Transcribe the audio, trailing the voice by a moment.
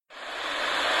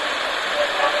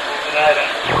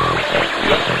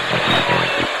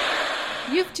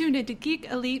You've tuned into Geek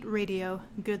Elite Radio.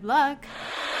 Good luck.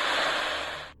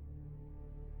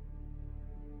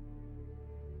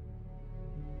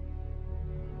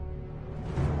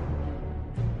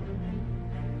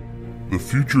 The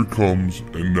future comes,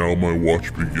 and now my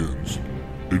watch begins.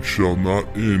 It shall not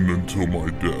end until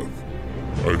my death.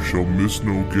 I shall miss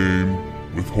no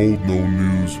game, withhold no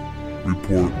news,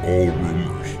 report all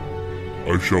rumors.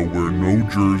 I shall wear no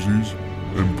jerseys,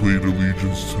 and plead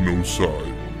allegiance to no side.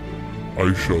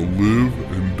 I shall live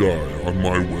and die on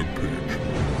my webpage.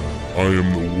 I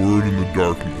am the word in the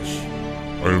darkness.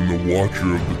 I am the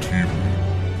watcher of the TV.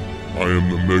 I am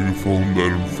the megaphone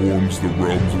that informs the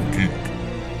realms of geek.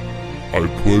 I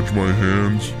pledge my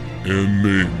hands and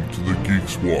name to the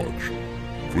Geeks Watch,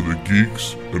 for the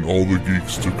geeks and all the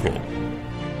geeks to come.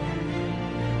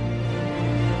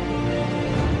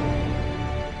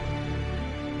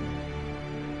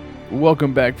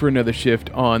 Welcome back for another shift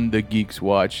on the Geeks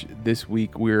Watch. This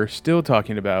week we're still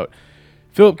talking about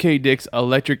Philip K. Dick's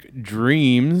Electric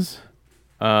Dreams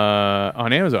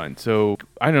on Amazon. So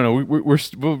I don't know, we're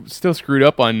still screwed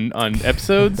up on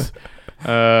episodes.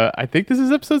 I think this is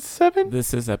episode 7?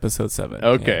 This is episode 7.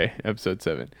 Okay, yeah. Episode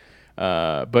 7.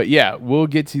 But yeah, we'll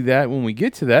get to that when we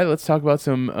get to that. Let's talk about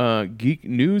some geek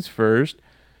news first.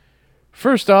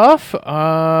 First off,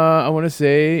 I want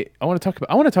to talk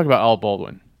about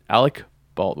Alec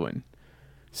Baldwin.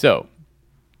 So,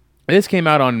 this came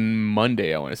out on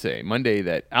Monday, Monday,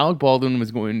 that Alec Baldwin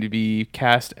was going to be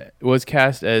cast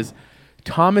as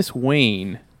Thomas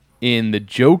Wayne in the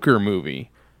Joker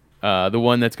movie. The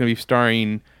one that's going to be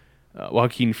starring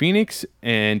Joaquin Phoenix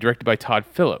and directed by Todd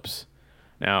Phillips.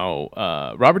 Now,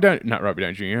 Robert De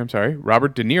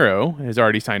Niro has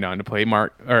already signed on to play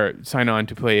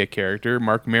a character.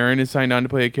 Mark Maron is signed on to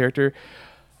play a character.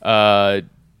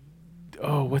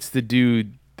 What's the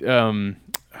dude?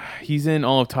 He's in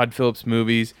all of Todd Phillips'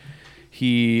 movies.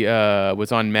 He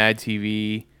was on Mad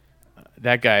TV.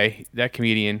 That guy, that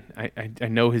comedian, I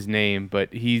know his name,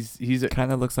 but he's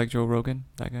kind of looks like Joe Rogan,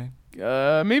 that guy.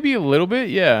 Maybe a little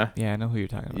bit, yeah. Yeah, I know who you're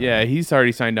talking about. Yeah, he's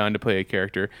already signed on to play a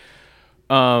character.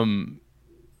 O'Callaghan?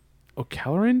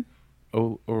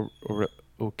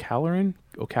 O'Callaghan?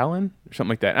 Or something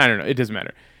like that. I don't know. It doesn't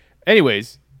matter.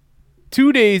 Anyways,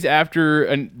 2 days after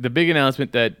the big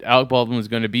announcement that Alec Baldwin was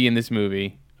going to be in this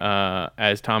movie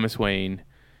as Thomas Wayne,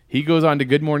 he goes on to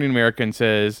Good Morning America and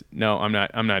says, "No, I'm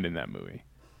not in that movie."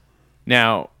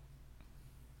 Now,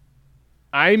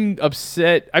 I'm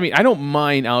upset. I mean, I don't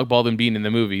mind Alec Baldwin being in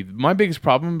the movie. My biggest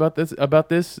problem about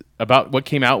what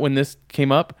came out when this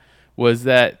came up, was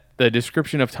that the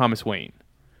description of Thomas Wayne.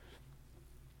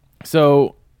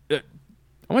 So, I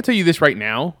want to tell you this right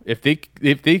now. If they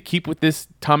keep with this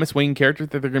Thomas Wayne character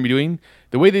that they're going to be doing,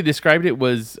 the way they described it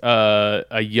was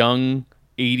a young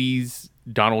 80s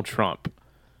Donald Trump.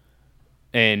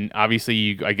 And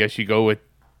obviously, I guess you go with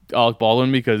Alec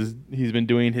Baldwin because he's been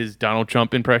doing his Donald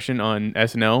Trump impression on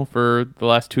SNL for the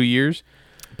last 2 years.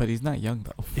 But he's not young,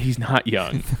 though. He's not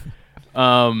young.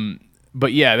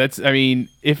 But yeah,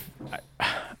 if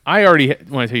I already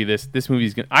want to tell you this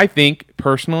movie's going to, I think,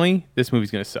 personally, this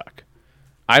movie's going to suck.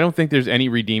 I don't think there's any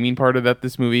redeeming part of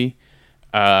this movie.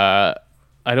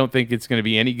 I don't think it's going to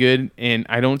be any good, and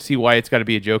I don't see why it's got to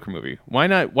be a Joker movie. Why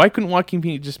not? Why couldn't Joaquin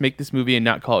Phoenix just make this movie and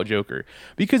not call it Joker?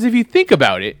 Because if you think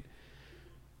about it,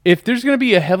 if there's going to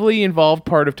be a heavily involved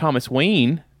part of Thomas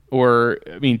Wayne, to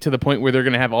the point where they're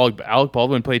going to have Alec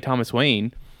Baldwin play Thomas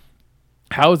Wayne,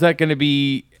 how is that going to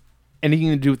be anything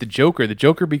to do with the Joker? The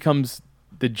Joker becomes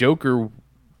the Joker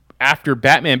after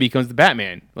Batman becomes the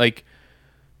Batman.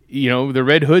 The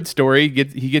Red Hood story,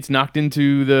 he gets knocked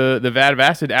into the vat of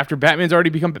acid after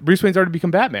Bruce Wayne's already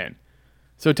become Batman.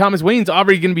 So Thomas Wayne's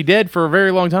already going to be dead for a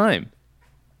very long time.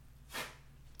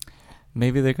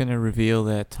 Maybe they're going to reveal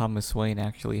that Thomas Wayne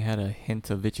actually had a hint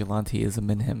of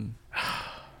vigilanteism in him.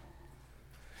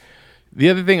 The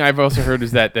other thing I've also heard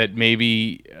is that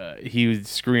maybe he was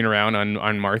screwing around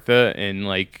on Martha, and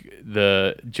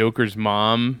the Joker's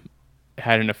mom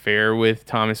had an affair with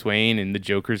Thomas Wayne, and the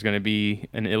Joker's going to be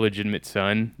an illegitimate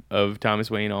son of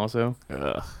Thomas Wayne also.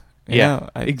 Ugh. Yeah,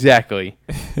 exactly.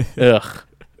 Ugh.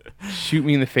 Shoot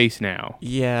me in the face now.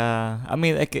 Yeah. I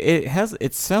mean,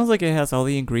 it sounds like it has all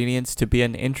the ingredients to be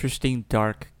an interesting,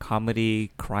 dark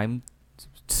comedy crime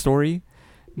story,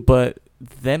 but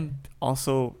them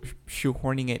also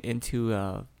shoehorning it into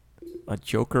a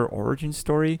Joker origin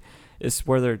story is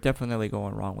where they're definitely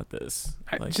going wrong with this.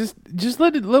 Just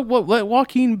let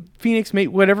Joaquin Phoenix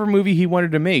make whatever movie he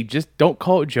wanted to make. Just don't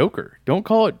call it Joker. Don't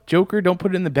call it Joker. Don't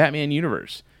put it in the Batman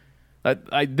universe.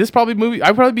 I'd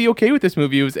probably be okay with this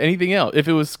movie if it was anything else. If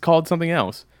it was called something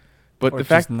else, But or the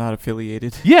fact, just not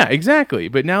affiliated. yeah, exactly.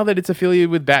 But now that it's affiliated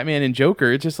with Batman and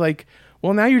Joker, it's just like,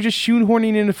 well, now you're just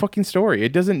shoehorning in a fucking story.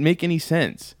 It doesn't make any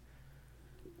sense.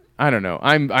 I don't know.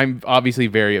 I'm obviously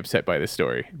very upset by this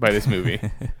story, by this movie.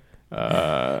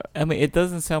 I mean, it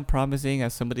doesn't sound promising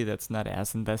as somebody that's not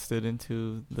as invested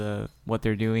into what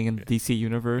they're doing in the DC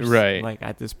universe. Right. Like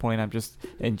at this point, I'm just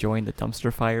enjoying the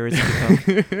dumpster fire it's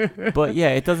become. But yeah,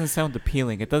 it doesn't sound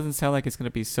appealing. It doesn't sound like it's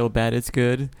gonna be so bad it's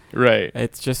good. Right.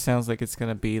 It just sounds like it's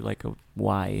gonna be like a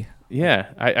why. Yeah,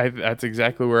 I that's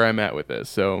exactly where I'm at with this.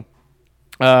 So,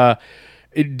 do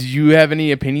you have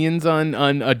any opinions on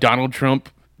Donald Trump,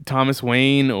 Thomas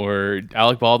Wayne, or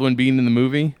Alec Baldwin being in the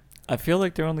movie? I feel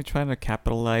like they're only trying to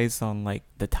capitalize on like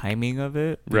the timing of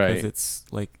it because Right. it's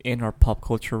like in our pop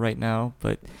culture right now.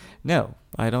 But no,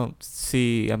 I don't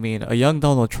see. I mean, a young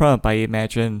Donald Trump. I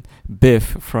imagine Biff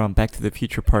from Back to the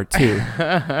Future Part 2.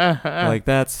 Like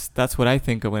that's what I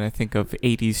think of when I think of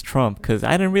 80s Trump, because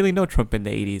I didn't really know Trump in the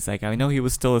 80s. Like I know he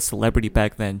was still a celebrity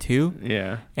back then too.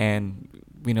 Yeah. And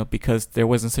because there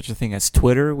wasn't such a thing as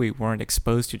Twitter, we weren't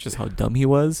exposed to just how dumb he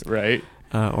was, Right.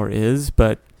 or is.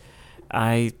 But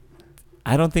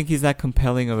I don't think he's that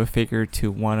compelling of a figure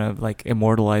to want to like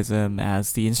immortalize him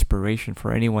as the inspiration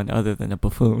for anyone other than a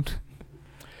buffoon.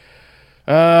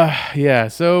 Yeah.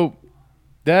 So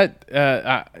that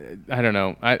I don't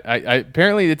know. I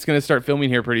apparently it's going to start filming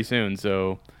here pretty soon.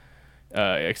 So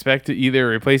expect either a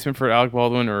replacement for Alec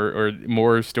Baldwin or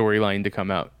more storyline to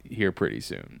come out here pretty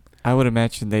soon. I would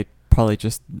imagine they'd probably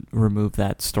just remove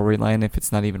that storyline if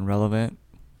it's not even relevant.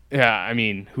 Yeah, I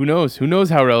mean, who knows? Who knows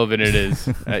how relevant it is?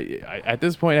 At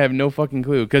this point, I have no fucking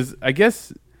clue. Because I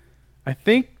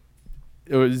think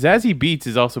Zazie Beetz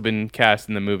has also been cast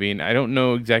in the movie, and I don't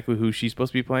know exactly who she's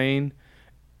supposed to be playing.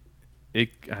 I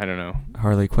don't know.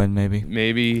 Harley Quinn, maybe.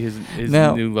 Maybe his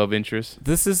Now, new love interest.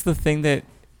 This is the thing that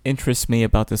interests me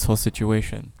about this whole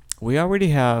situation. We already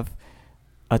have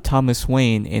a Thomas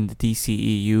Wayne in the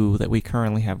DCEU that we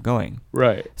currently have going.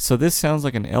 Right. So this sounds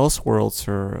like an Elseworlds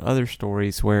or other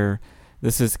stories where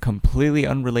this is completely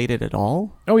unrelated at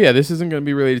all. Oh, yeah, this isn't going to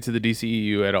be related to the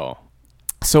DCEU at all.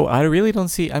 So I really don't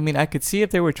see... I mean, I could see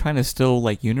if they were trying to still,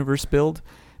 like, universe build,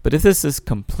 but if this is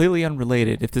completely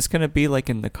unrelated, if this is going to be like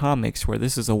in the comics where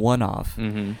this is a one-off,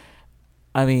 Mm-hmm.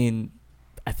 I mean,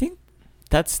 I think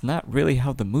that's not really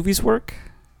how the movies work.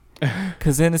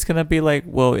 Because then it's gonna be like,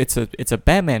 well, it's a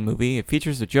Batman movie. It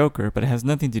features the Joker, but it has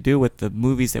nothing to do with the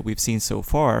movies that we've seen so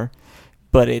far.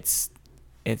 But it's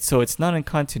not in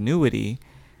continuity.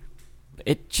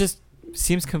 It just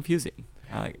seems confusing.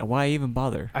 Like, why even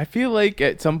bother? I feel like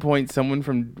at some point someone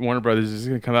from Warner Brothers is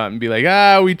going to come out and be like,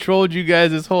 we trolled you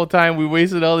guys this whole time. We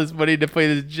wasted all this money to play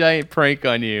this giant prank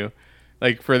on you.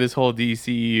 Like for this whole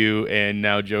DCU and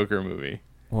now Joker movie.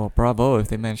 Well, bravo if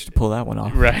they managed to pull that one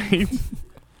off. Right.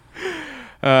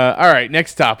 All right,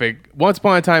 next topic. Once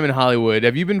Upon a Time in Hollywood.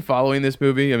 Have you been following this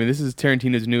movie? I mean, this is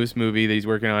Tarantino's newest movie that he's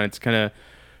working on. It's kind of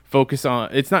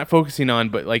it's not focusing on,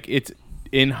 but like it's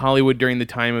in Hollywood during the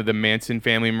time of the Manson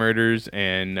family murders.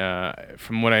 And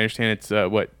from what I understand, it's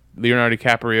Leonardo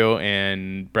DiCaprio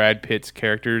and Brad Pitt's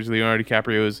characters. Leonardo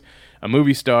DiCaprio is a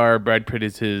movie star. Brad Pitt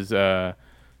is his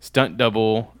stunt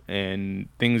double, and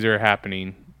things are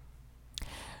happening.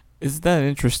 Isn't that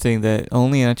interesting that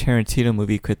only in a Tarantino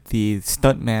movie could the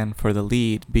stuntman for the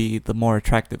lead be the more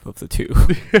attractive of the two?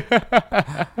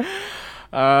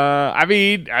 I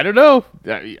mean, I don't know.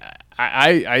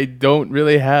 I don't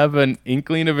really have an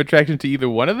inkling of attraction to either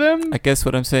one of them. I guess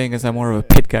what I'm saying is I'm more of a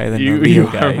Pitt guy than a You Leo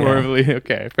are guy. more yeah. of a Leo.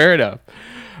 Okay, fair enough.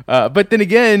 But then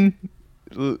again,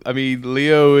 I mean,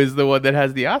 Leo is the one that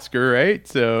has the Oscar, right?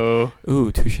 So.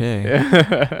 Ooh, touche.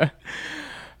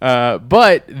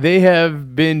 But they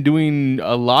have been doing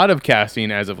a lot of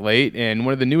casting as of late, and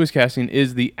one of the newest casting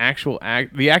is the actual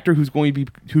the actor who's going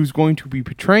to be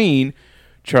portraying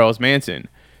Charles Manson.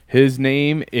 His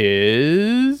name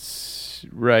is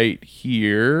right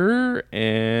here,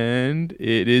 and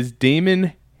it is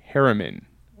Damon Harriman.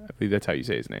 I believe that's how you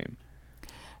say his name.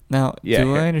 Now, Yeah,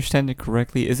 do here. I understand it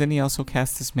correctly? Isn't he also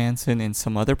cast as Manson in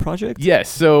some other project? Yes.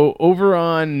 So over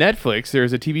on Netflix,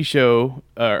 there's a TV show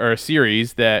or a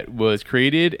series that was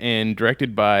created and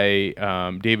directed by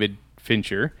David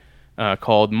Fincher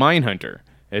called Mindhunter.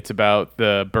 It's about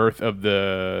the birth of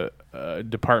the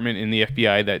department in the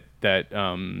FBI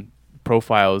that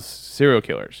profiles serial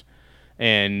killers.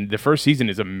 And the first season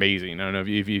is amazing. I don't know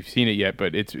if you've seen it yet,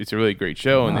 but it's a really great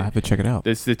show. Oh, And I have to check it out.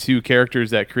 it's the two characters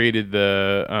that created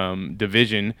the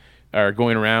division are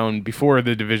going around before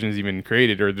the division's even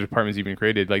created or the department's even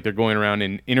created. Like they're going around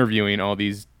and interviewing all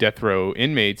these death row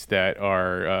inmates that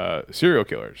are serial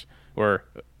killers or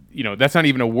that's not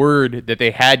even a word that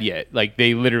they had yet. Like,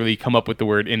 they literally come up with the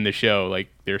word in the show. Like,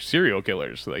 they're serial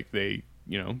killers. Like, they,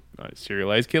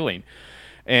 serialized killing.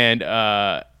 And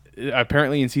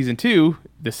apparently in season 2,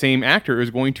 the same actor is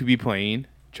going to be playing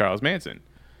Charles Manson.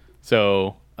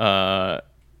 So,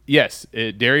 yes,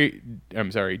 Damon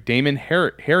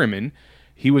Harriman.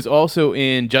 He was also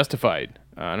in Justified.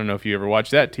 I don't know if you ever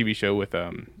watched that TV show with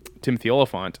Timothy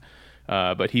Olyphant.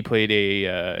 But he played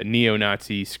a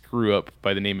neo-Nazi screw-up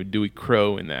by the name of Dewey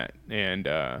Crow in that, and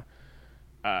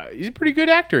he's a pretty good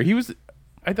actor.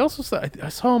 I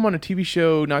saw him on a TV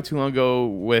show not too long ago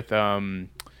with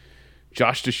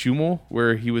Josh Duhamel,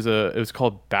 where it was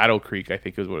called Battle Creek, I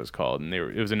think is what it was called, and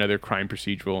it was another crime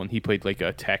procedural, and he played like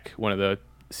a tech, one of the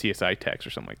CSI techs or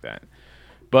something like that.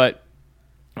 But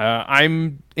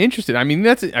I'm interested. I mean,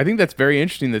 I think that's very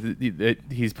interesting that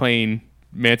he's playing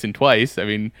Manson twice. I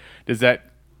mean, does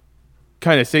that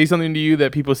kind of say something to you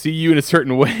that people see you in a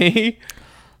certain way?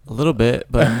 A little bit,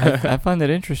 but I find that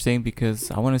interesting because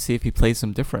I want to see if he plays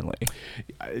them differently.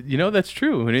 That's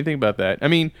true. When you think about that, I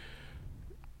mean,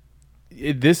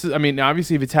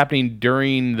 obviously, if it's happening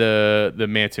during the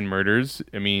Manson murders,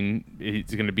 I mean,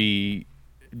 it's going to be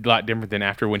a lot different than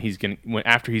after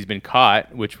after he's been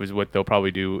caught, which was what they'll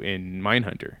probably do in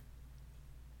Mindhunter.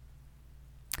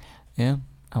 Yeah.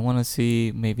 I want to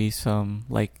see maybe some,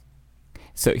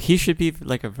 so he should be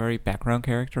like a very background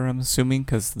character, I'm assuming,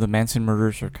 because the Manson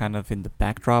murders are kind of in the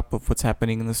backdrop of what's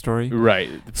happening in the story. Right,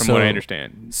 from what I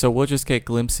understand. So we'll just get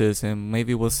glimpses, and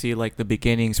maybe we'll see like the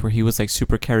beginnings where he was like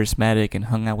super charismatic and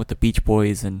hung out with the Beach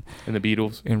Boys and the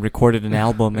Beatles and recorded an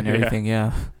album and everything.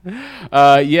 Yeah.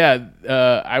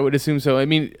 I would assume so. I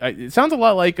mean, it sounds a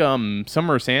lot like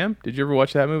Summer of Sam. Did you ever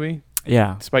watch that movie?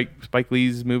 Yeah. Spike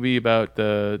Lee's movie about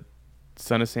the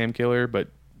Son of Sam killer, but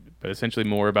essentially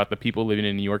more about the people living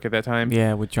in New York at that time.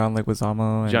 Yeah, with John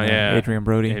Leguizamo and Adrian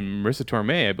Brody and Marissa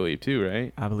Tomei, I believe too,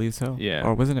 right? I believe so. Yeah,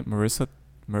 or wasn't it Marissa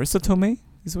Tomei?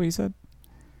 Is what you said?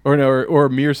 Or no, or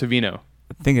Mira Sorvino.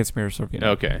 I think it's Mira Sorvino.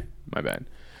 Okay, my bad.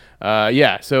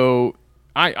 Yeah. So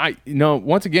I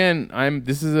once again,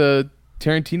 this is a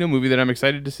Tarantino movie that I'm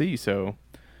excited to see. So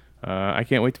I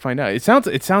can't wait to find out. It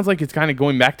sounds like it's kind of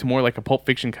going back to more like a Pulp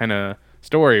Fiction kind of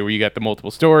story where you got the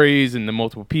multiple stories and the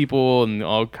multiple people and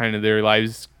all kind of their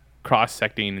lives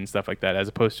cross-secting and stuff like that, as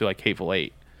opposed to like Hateful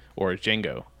Eight or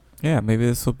Django. Yeah, maybe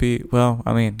this will be, well,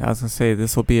 I mean, I was going to say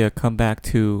this will be a comeback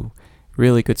to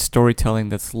really good storytelling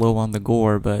that's low on the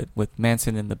gore, but with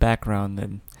Manson in the background,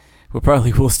 then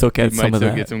we'll still get some of that. Might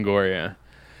still get some gore,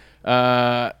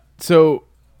 yeah. So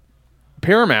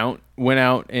Paramount went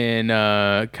out and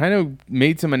kind of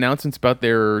made some announcements about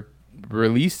their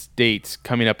release dates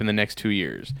coming up in the next 2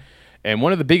 years. And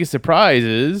one of the biggest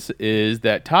surprises is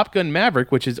that Top Gun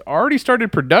Maverick, which has already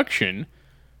started production,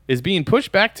 is being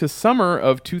pushed back to summer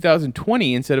of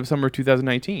 2020 instead of summer of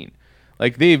 2019.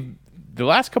 Like, the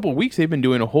last couple of weeks, they've been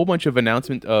doing a whole bunch of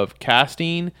announcement of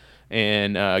casting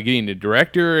and getting the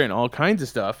director and all kinds of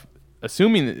stuff,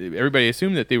 everybody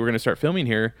assumed that they were going to start filming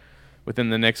here within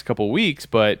the next couple of weeks,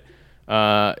 but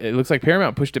it looks like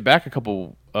Paramount pushed it back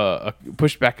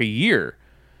pushed back a year.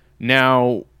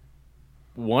 Now,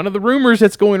 one of the rumors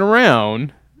that's going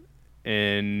around,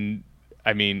 and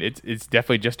I mean it's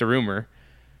definitely just a rumor,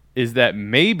 is that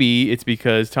maybe it's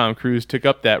because Tom Cruise took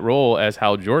up that role as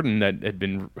Hal Jordan that had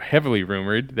been heavily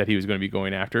rumored that he was going to be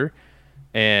going after,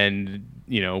 and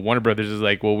Warner Brothers is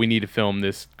like, well, we need to film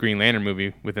this Green Lantern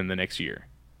movie within the next year,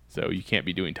 so you can't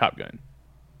be doing Top Gun.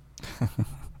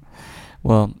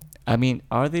 Well, I mean,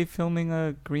 are they filming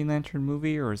a Green Lantern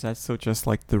movie, or is that still just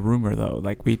like the rumor, though?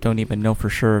 Like, we don't even know for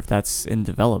sure if that's in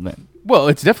development. Well,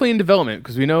 it's definitely in development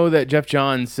because we know that Jeff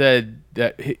Johns said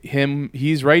that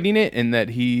he's writing it and that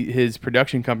his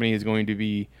production company is going to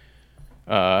be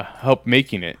help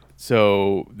making it.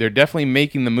 So they're definitely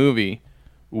making the movie.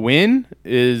 When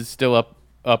is still up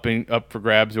for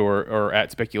grabs or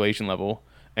at speculation level.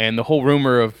 And the whole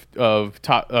rumor of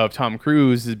Tom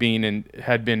Cruise had been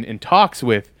in talks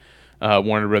with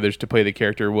Warner Brothers to play the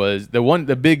character was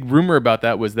the big rumor about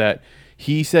that was that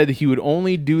he said he would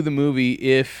only do the movie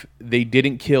if they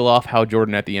didn't kill off Hal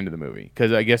Jordan at the end of the movie,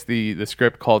 because I guess the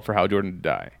script called for Hal Jordan to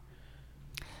die.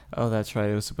 Oh, that's right.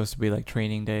 It was supposed to be like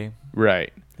Training Day.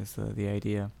 Right. That's the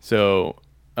idea. So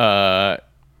I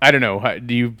don't know.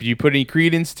 Do you put any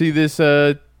credence to this?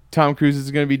 Tom Cruise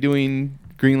is going to be doing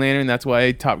Green Lantern. That's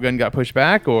why Top Gun got pushed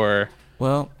back, or?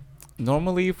 Well,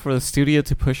 normally for the studio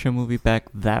to push a movie back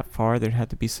that far, there had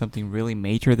to be something really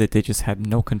major that they just had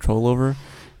no control over.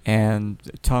 And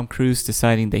Tom Cruise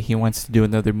deciding that he wants to do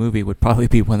another movie would probably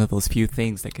be one of those few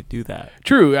things that could do that.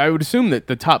 True. I would assume that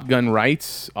the Top Gun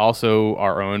rights also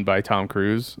are owned by Tom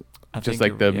Cruise. just think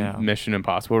like the yeah. Mission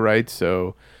Impossible rights.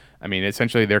 So, I mean,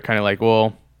 essentially, they're kind of like,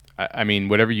 well, I mean,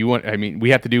 whatever you want. I mean, we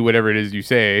have to do whatever it is you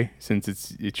say since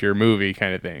it's your movie,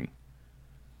 kind of thing.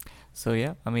 So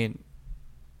yeah, I mean,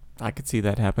 I could see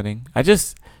that happening. I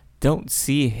just don't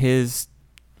see his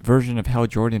version of Hal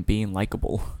Jordan being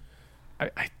likable.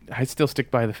 I still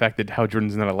stick by the fact that Hal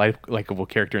Jordan's not a likable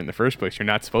character in the first place. You're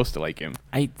not supposed to like him.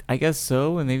 I guess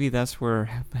so, and maybe that's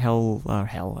where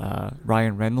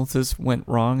Ryan Reynolds went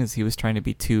wrong, is he was trying to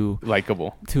be too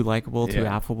Likable. too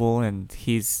Yeah. affable, and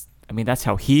I mean, that's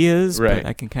how he is, Right. but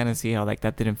I can kind of see how like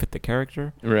that didn't fit the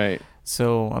character. Right.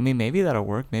 So, I mean, maybe that'll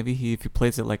work. Maybe if he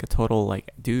plays it like a total like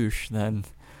douche, then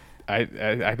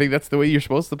I think that's the way you're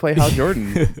supposed to play Hal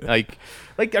Jordan. like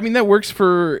I mean, that works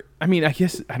for. I mean, I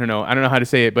guess I don't know how to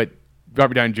say it, but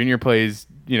Robert Downey Jr. plays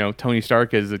Tony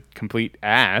Stark as a complete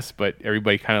ass, but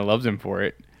everybody kind of loves him for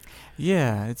it.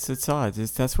 yeah, it's odd.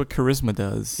 That's what charisma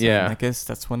does. Yeah. And I guess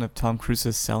that's one of Tom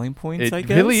Cruise's selling points. It I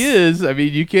guess really is. I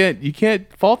mean, you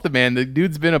can't fault the man. The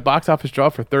dude's been a box office draw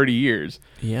for 30 years.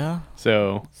 Yeah,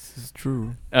 So, this is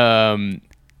true.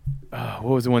 what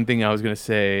was the one thing I was gonna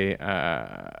say?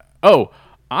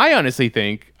 I honestly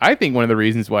think one of the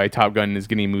reasons why Top Gun is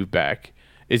getting moved back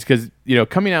is because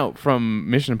coming out from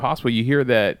Mission Impossible, you hear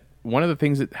that one of the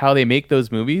things that how they make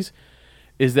those movies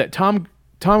is that Tom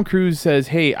Cruise says,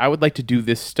 "Hey, I would like to do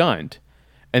this stunt,"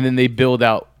 and then they build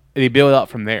out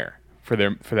from there for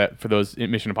those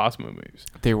Mission Impossible movies.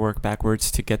 They work backwards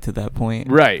to get to that point.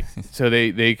 Right. So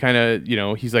they kind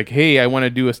of, he's like, "Hey, I want to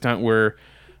do a stunt where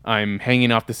I'm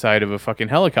hanging off the side of a fucking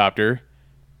helicopter.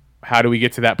 How do we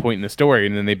get to that point in the story?"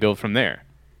 And then they build from there.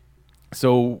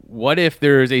 So what if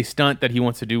there's a stunt that he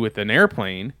wants to do with an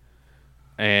airplane,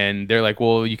 and they're like,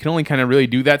 "Well, you can only kind of really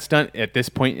do that stunt at this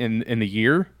point in the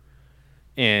year."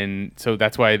 And so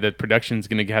that's why the production's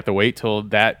going to have to wait till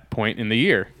that point in the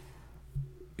year.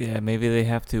 Yeah, maybe they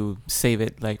have to save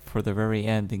it like for the very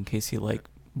end in case he like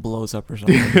blows up or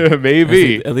something.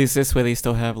 Maybe. At least this way they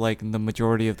still have like the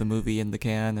majority of the movie in the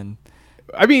can. And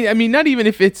I mean, not even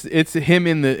if it's him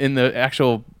in the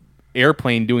actual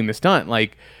airplane doing the stunt.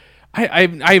 Like, I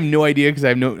have no idea because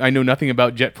I know nothing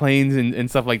about jet planes and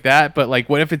stuff like that. But like,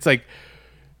 what if it's like,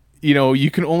 you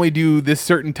can only do this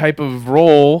certain type of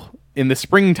role in the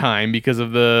springtime because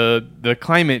of the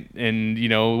climate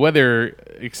and weather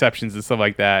exceptions and stuff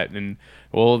like that. And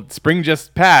well, spring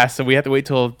just passed, so we have to wait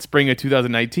till spring of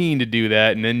 2019 to do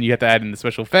that, and then you have to add in the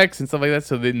special effects and stuff like that.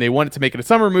 So then they wanted to make it a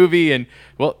summer movie, and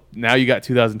well, now you got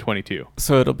 2022.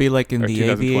 so it'll be like in Or The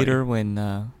 2020. Aviator when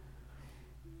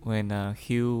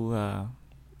Hugh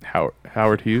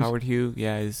Howard Hughes. Howard Hughes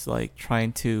is like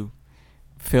trying to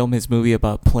film his movie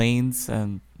about planes,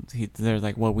 and they're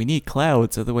like, well, we need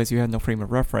clouds, otherwise you have no frame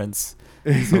of reference.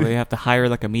 So they have to hire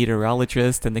like a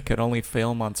meteorologist, and they could only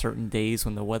film on certain days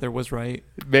when the weather was right.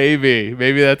 Maybe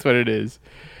that's what it is.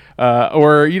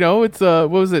 Or it's what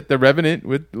was it, The Revenant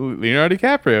with Leonardo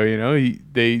DiCaprio?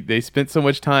 They spent so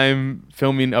much time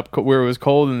filming up where it was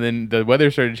cold, and then the weather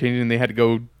started changing, and they had to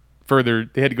go further.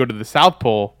 They had to go to the South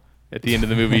Pole at the end of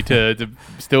the movie to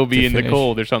still be To in finish. the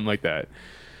cold or something like that.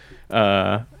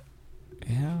 Yeah,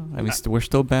 I mean, we're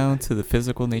still bound to the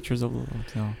physical natures of the world.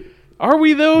 So. Are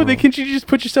we though? Well- Can't you just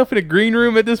put yourself in a green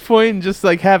room at this point and just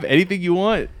like have anything you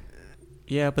want?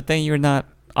 Yeah, but then you're not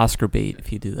Oscar bait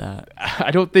if you do that.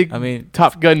 I don't think. I mean-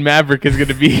 Top Gun Maverick is going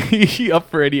to be up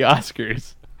for any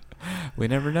Oscars. We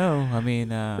never know. I mean,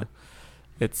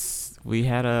 we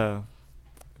had a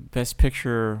Best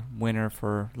Picture winner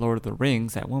for Lord of the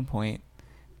Rings at one point.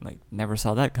 Like, never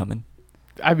saw that coming.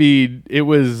 I mean, it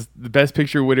was the Best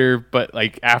Picture winner, but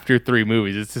like after 3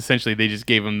 movies, it's essentially they just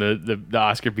gave him the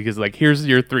Oscar because like, here's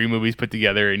your 3 movies put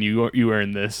together, and you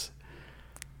earned this.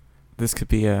 This could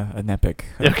be an epic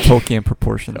Okay. Tolkien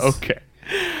proportions. Okay,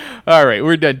 all right,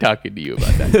 we're done talking to you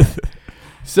about that.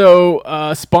 So,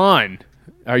 Spawn.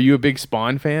 Are you a big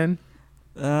Spawn fan?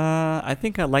 I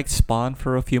think I liked Spawn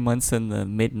for a few months in the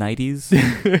mid '90s.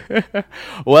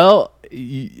 Well,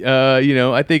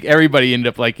 I think everybody ended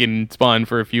up liking Spawn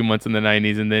for a few months in the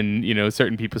 90s, and then,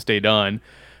 certain people stayed on.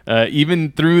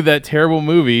 Even through that terrible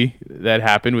movie that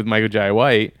happened with Michael Jai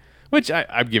White, which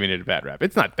I'm giving it a bad rap.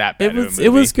 It's not that bad of a movie. It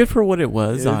was good for what it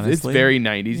was, honestly. It's very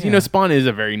 90s. Yeah. Spawn is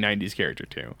a very 90s character,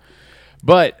 too.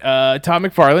 But Todd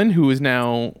McFarlane, who has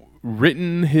now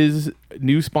written his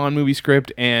new Spawn movie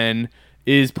script and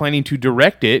is planning to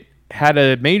direct it, had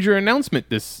a major announcement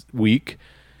this week.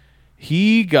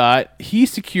 He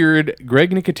secured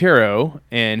Greg Nicotero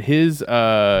and his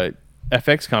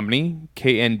FX company,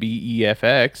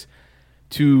 KNBEFX,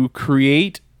 to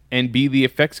create and be the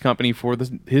effects company for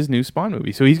his new Spawn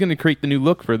movie. So he's going to create the new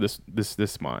look for this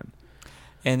Spawn.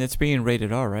 And it's being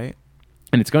rated R, right?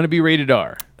 And it's going to be rated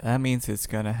R. That means it's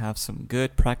going to have some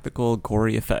good practical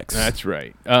gory effects. That's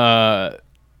right.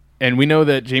 And we know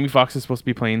that Jamie Foxx is supposed to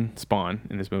be playing Spawn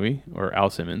in this movie, or Al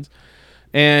Simmons.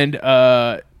 And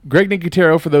Greg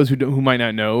Nicotero, for those who might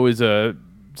not know, is a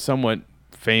somewhat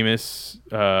famous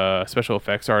special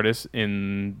effects artist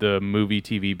in the movie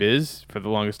TV biz. For the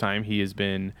longest time, he has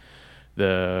been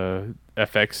the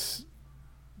FX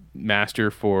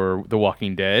master for The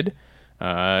Walking Dead.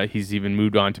 He's even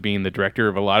moved on to being the director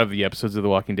of a lot of the episodes of The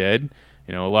Walking Dead.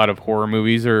 You know, a lot of horror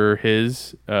movies are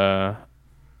his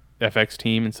FX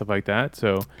team and stuff like that.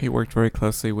 So he worked very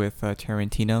closely with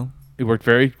Tarantino. He worked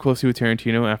very closely with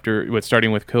Tarantino after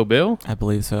starting with Kill Bill. I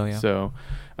believe so, yeah. So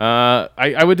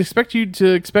I would expect you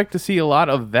to see a lot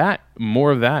of that,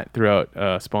 more of that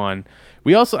throughout Spawn.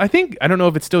 We also, I don't know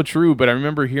if it's still true, but I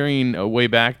remember hearing way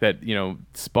back that, you know,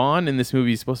 Spawn in this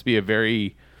movie is supposed to be a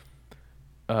very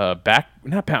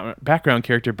background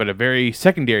character, but a very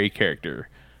secondary character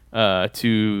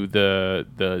to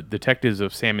the detectives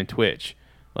of Sam and Twitch.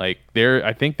 Like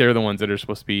I think they're the ones that are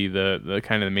supposed to be the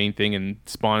kind of the main thing, and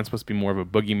Spawn is supposed to be more of a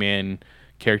boogeyman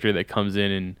character that comes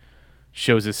in and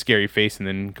shows his scary face and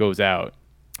then goes out.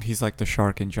 He's like the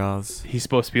shark in Jaws. He's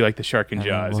supposed to be like the shark in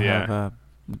Jaws, we'll yeah. Have,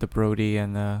 the Brody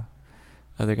and the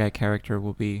other guy character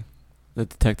will be the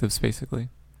detectives, basically.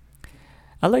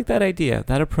 I like that idea,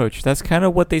 that approach. That's kind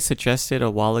of what they suggested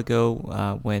a while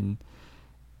ago when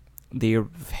the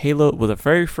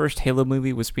very first Halo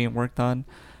movie was being worked on.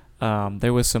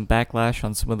 There was some backlash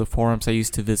on some of the forums I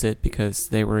used to visit because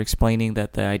they were explaining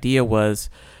that the idea was,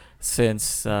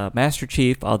 since Master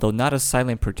Chief, although not a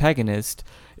silent protagonist,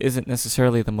 isn't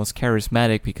necessarily the most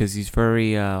charismatic because he's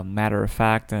very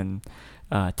matter-of-fact and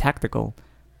tactical,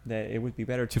 that it would be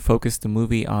better to focus the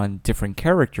movie on different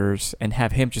characters and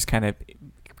have him just kind of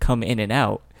come in and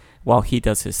out while he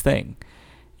does his thing.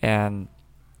 And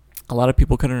a lot of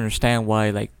people couldn't understand why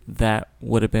like that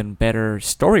would have been better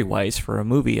story-wise for a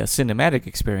movie, a cinematic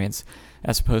experience,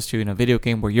 as opposed to in a video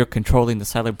game where you're controlling the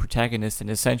silent protagonist and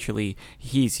essentially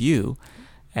he's you.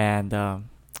 And I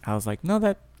was like, no,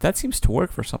 that seems to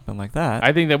work for something like that.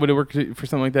 I think that would have worked for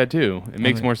something like that too. It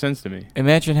makes more sense to me.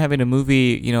 Imagine having a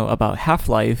movie, you know, about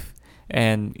Half-Life,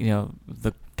 and you know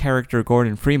the character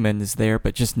Gordon Freeman is there,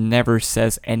 but just never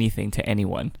says anything to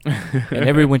anyone, and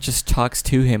everyone just talks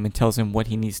to him and tells him what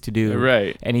he needs to do.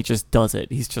 Right. And he just does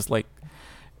it. He's just like,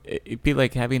 it'd be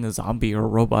like having a zombie or a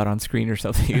robot on screen or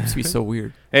something. It'd just be so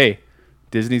weird. Hey,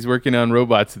 Disney's working on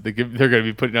robots that they're going to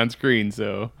be putting on screen,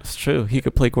 so it's true. He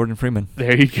could play Gordon Freeman.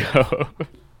 There you go.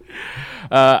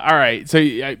 All right. So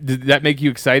did that make you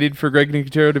excited for Greg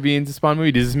Nicotero to be in the Spawn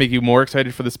movie? Does this make you more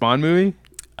excited for the Spawn movie?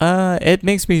 It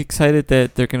makes me excited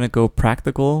that they're going to go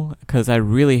practical, because I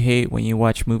really hate when you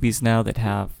watch movies now that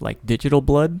have like digital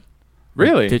blood.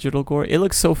 Really? Like digital gore. It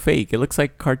looks so fake. It looks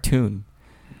like cartoon.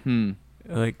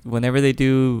 Like whenever they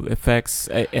do effects,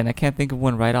 and I can't think of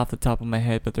one right off the top of my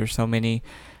head, but there's so many.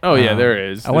 Oh yeah, there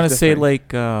is. I want to say like.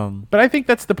 But I think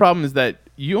that's the problem, is that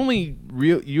you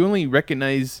only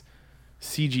recognize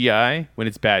CGI when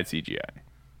it's bad CGI.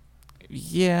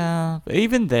 Yeah, but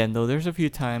even then though, there's a few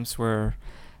times where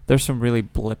there's some really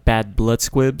bad blood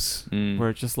squibs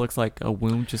where it just looks like a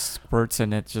wound just spurts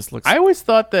and it just looks. I always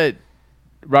thought that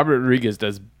Robert Rodriguez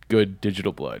does good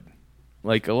digital blood.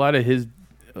 Like a lot of his,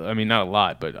 I mean not a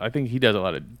lot, but I think he does a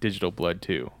lot of digital blood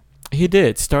too. He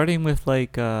did, starting with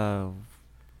like the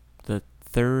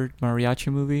third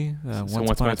Mariachi movie, Once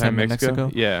Upon a Time in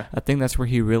Mexico. Yeah, I think that's where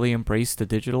he really embraced the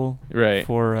digital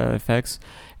for effects,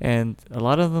 and a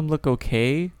lot of them look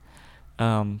okay.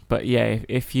 But yeah,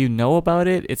 if you know about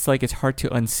it, it's like it's hard to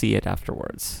unsee it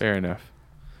afterwards. Fair enough.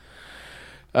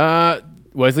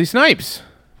 Wesley Snipes.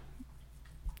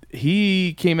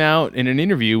 He came out in an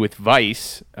interview with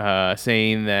Vice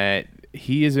saying that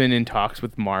he has been in talks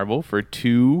with Marvel for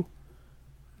 2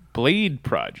 Blade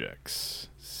projects.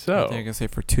 So I think I'm going to say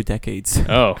for 2 decades.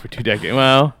 Oh, for 2 decades.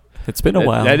 Well, it's been a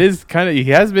while. That is kind of, he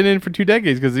has been in for 2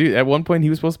 decades because at one point he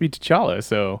was supposed to be T'Challa.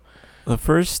 So the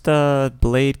first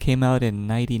Blade came out in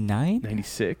 99?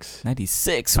 96.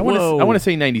 96. I want to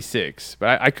say 96,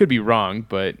 but I could be wrong.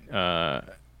 But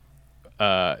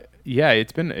yeah,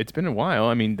 it's been a while.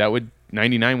 I mean,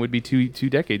 99 would be two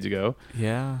decades ago.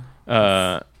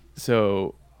 Yeah.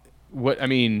 So what? I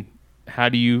mean, how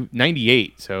do you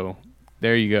 98? So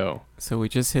there you go. So we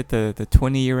just hit the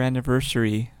 20-year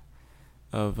anniversary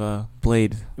of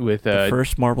Blade with the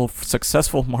first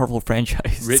successful Marvel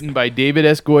franchise. Written by David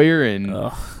S. Goyer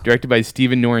and directed by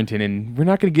Stephen Norrington. And we're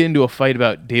not going to get into a fight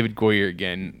about David Goyer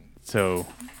again. So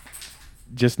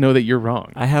just know that you're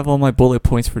wrong. I have all my bullet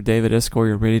points for David S.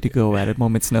 Goyer ready to go at a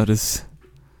moment's notice.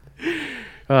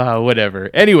 Whatever.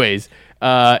 Anyways,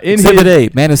 Exhibit A,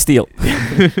 Man of Steel.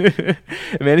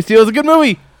 Man of Steel is a good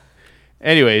movie.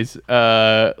 Anyways,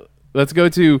 let's go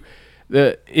to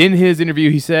in his interview,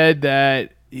 he said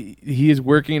that he is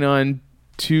working on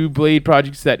 2 Blade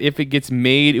projects that if it gets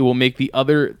made, it will make the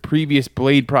other previous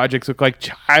Blade projects look like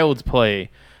child's play.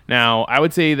 Now, I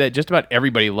would say that just about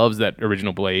everybody loves that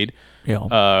original Blade.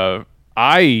 Yeah.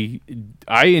 I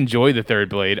enjoy the third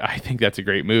Blade. I think that's a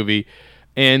great movie.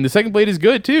 And the second Blade is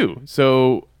good too.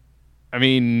 So what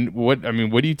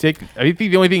do you take? I think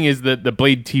the only thing is that the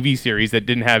Blade TV series that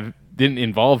didn't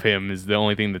involve him is the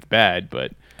only thing that's bad,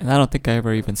 but and I don't think I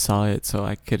ever even saw it, so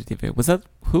I couldn't even.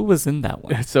 Who was in that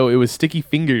one? So it was Sticky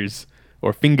Fingers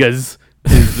or Fingers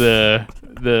is the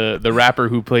rapper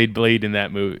who played Blade in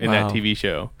that movie that TV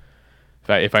show.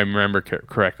 If I remember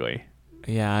correctly.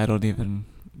 Yeah, I don't even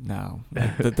know.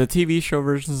 Like, the TV show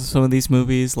versions of some of these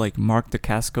movies, like Mark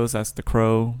Dacascos as the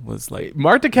Crow, was like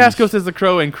Mark Dacascos as the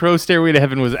Crow and Crow Stairway to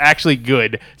Heaven was actually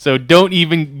good. So don't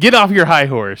even get off your high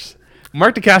horse.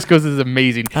 Mark Dacascos is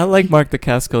amazing. I like Mark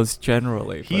Dacascos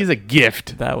generally. He's a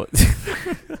gift. That was.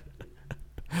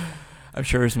 I'm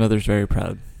sure his mother's very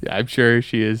proud. Yeah, I'm sure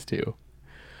she is too.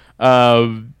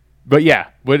 But yeah,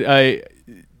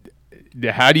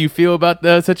 how do you feel about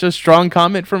such a strong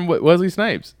comment from Wesley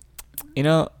Snipes? You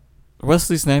know,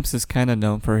 Wesley Snipes is kind of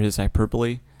known for his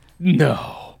hyperbole.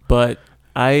 No. But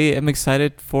I am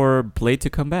excited for Blade to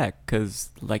come back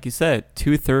because, like you said,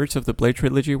 2/3 of the Blade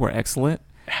trilogy were excellent.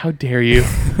 How dare you?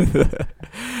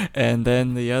 And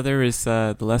then the other is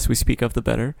the less we speak of, the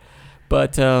better.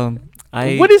 But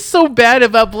what is so bad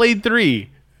about Blade 3?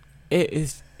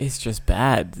 It's just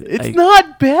bad. It's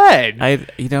not bad.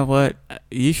 You know what?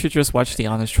 You should just watch the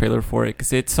honest trailer for it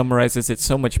because it summarizes it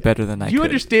so much better than I could. You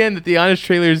understand that the honest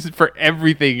trailers for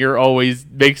everything always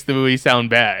makes the movie sound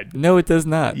bad. No, it does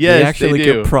not. Yes, they actually they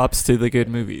do. give props to the good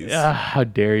movies. How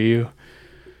dare you?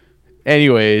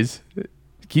 Anyways,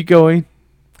 keep going.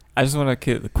 I just want to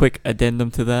give a quick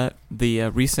addendum to that. The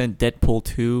recent Deadpool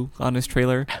 2 honest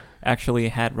trailer actually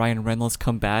had Ryan Reynolds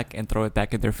come back and throw it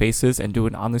back in their faces and do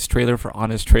an honest trailer for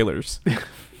honest trailers.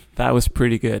 That was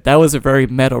pretty good. That was a very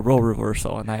meta role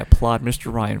reversal, and I applaud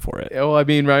Mr. Ryan for it. Well, I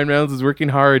mean, Ryan Reynolds is working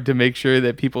hard to make sure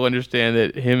that people understand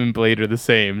that him and Blade are the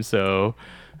same. So,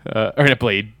 or not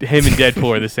Blade, him and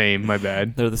Deadpool are the same. My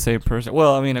bad. They're the same person.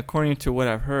 Well, I mean, according to what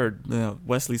I've heard,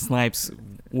 Wesley Snipes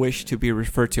wished to be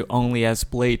referred to only as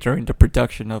Blade during the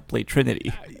production of Blade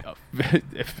Trinity.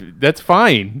 That's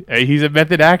fine. He's a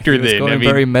method actor. He was then going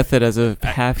very method as a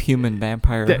half-human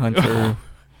vampire hunter.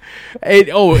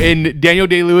 And Daniel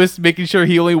Day-Lewis making sure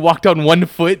he only walked on one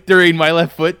foot during My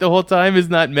Left Foot the whole time is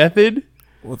not method.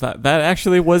 Well, that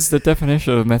actually was the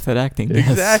definition of method acting. Yes.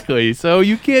 Exactly. So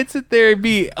you can't sit there and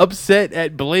be upset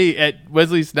at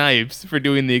Wesley Snipes for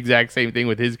doing the exact same thing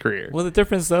with his career. Well, the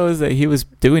difference though is that he was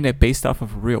doing it based off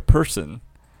of a real person,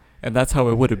 and that's how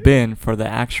it would have been for the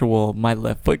actual My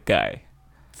Left Foot guy.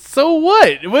 So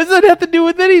what? What does that have to do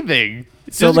with anything?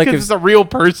 So just like because it's a real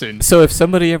person. So if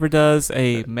somebody ever does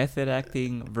a method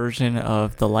acting version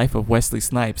of the life of Wesley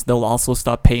Snipes, they'll also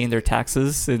stop paying their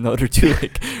taxes in order to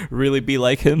really be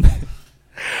like him.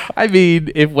 I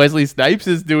mean, if Wesley Snipes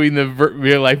is doing the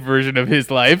real life version of his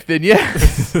life, then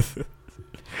yes.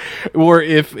 Or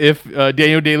if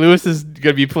Daniel Day-Lewis is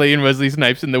gonna be playing Wesley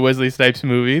Snipes in the Wesley Snipes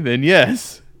movie, then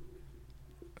yes.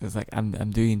 It's like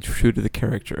I'm doing true to the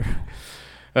character.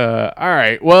 All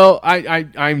right. Well,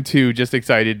 I'm too just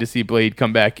excited to see Blade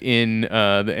come back in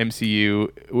the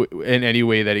MCU in any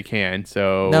way that it can.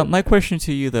 So now, my question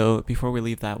to you though, before we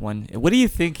leave that one, what do you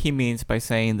think he means by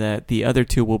saying that the other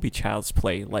 2 will be child's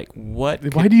play? Like,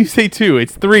 what? Why do you say 2?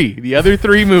 It's 3. The other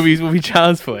 3 movies will be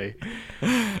child's play.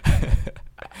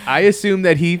 I assume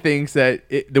that he thinks that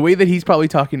the way that he's probably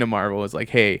talking to Marvel is like,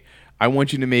 hey, I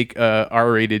want you to make a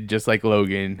R-rated just like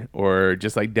Logan or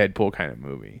just like Deadpool kind of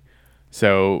movie.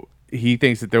 So he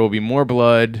thinks that there will be more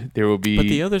blood. There will be. But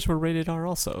the others were rated R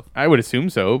also. I would assume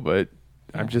so, but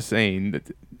I'm just saying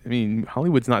that. I mean,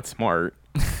 Hollywood's not smart.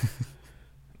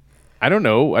 I don't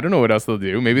know what else they'll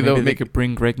do. Maybe they could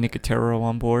bring Greg Nicotero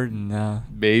on board and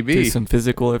maybe do some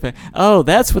physical effects. Oh,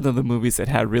 that's one of the movies that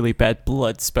had really bad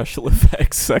blood special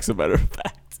effects. As a matter of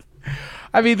fact.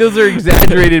 I mean, those are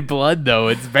exaggerated blood, though.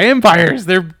 It's vampires.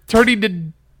 They're turning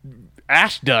to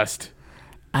ash dust.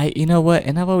 You know what,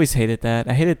 and I've always hated that.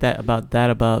 I hated that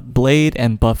about Blade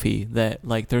and Buffy, that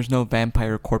like there's no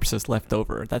vampire corpses left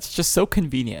over. That's just so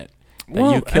convenient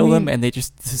that you kill them and they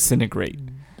just disintegrate.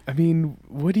 I mean,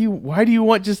 why do you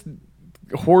want just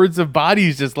hordes of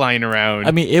bodies just lying around?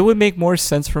 I mean, it would make more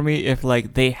sense for me if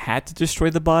like they had to destroy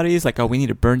the bodies, like, oh, we need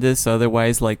to burn this,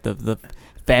 otherwise like the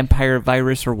vampire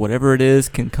virus or whatever it is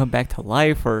can come back to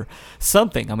life or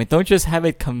something. I mean, don't just have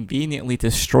it conveniently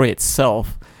destroy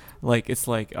itself. Like, it's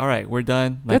like, all right, we're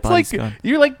done. My That's body's like gone.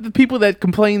 you're like the people that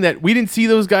complain that we didn't see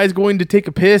those guys going to take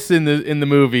a piss in the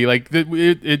movie. Like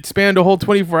it spanned a whole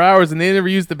 24 hours and they never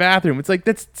used the bathroom. It's like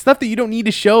that's stuff that you don't need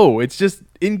to show. It's just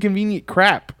inconvenient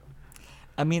crap.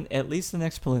 I mean, at least an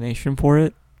explanation for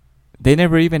it. They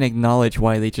never even acknowledge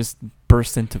why they just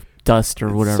burst into dust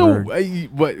or whatever. So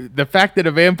what the fact that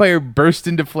a vampire bursts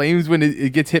into flames when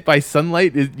it gets hit by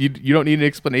sunlight is you don't need an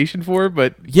explanation for,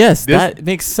 but Yes, that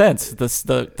makes sense.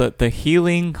 The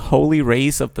healing holy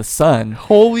rays of the sun.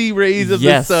 holy rays of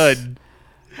Yes. the sun.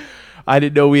 I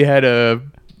didn't know we had a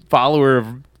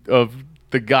follower of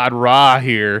the god Ra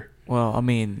here. Well, I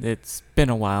mean, it's been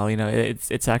a while. You know,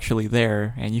 it's actually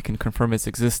there, and you can confirm its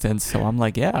existence. So I'm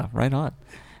like, yeah, right on.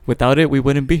 Without it, we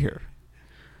wouldn't be here.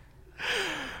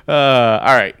 All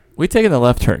right. We've taken a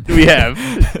left turn. We have.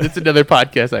 It's another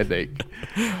podcast, I think.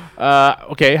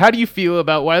 Okay, how do you feel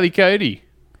about Wile E. Coyote?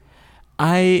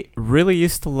 I really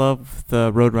used to love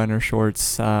the Roadrunner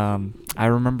shorts. I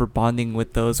remember bonding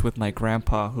with those with my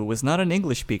grandpa, who was not an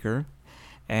English speaker.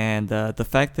 And the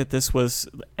fact that this was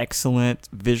excellent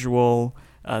visual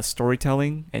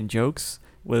storytelling and jokes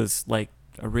was like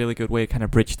a really good way to kind of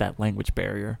bridge that language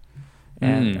barrier.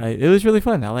 And it was really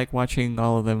fun. I like watching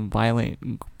all of them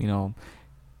violent,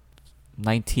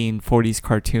 1940s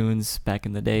cartoons back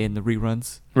in the day in the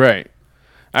reruns. Right.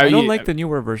 I don't like the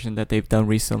newer version that they've done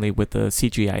recently with the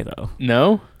CGI though.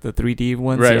 No? The 3D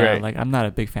ones. Right, yeah, right. Like I'm not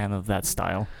a big fan of that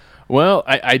style. Well,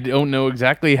 I don't know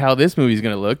exactly how this movie's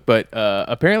going to look, but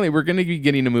apparently we're going to be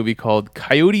getting a movie called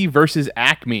Coyote versus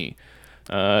Acme.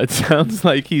 It sounds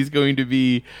like he's going to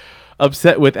be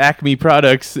upset with Acme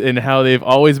products and how they've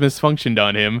always misfunctioned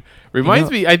on him.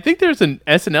 Reminds me, I think there's an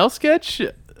SNL sketch,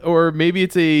 or maybe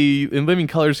it's in Living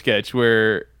Color sketch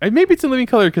where maybe it's in Living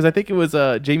Color because I think it was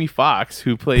Jamie Foxx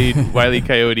who played Wile E.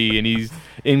 Coyote, and he's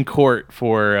in court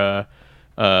for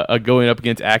going up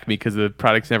against Acme because the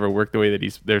products never work the way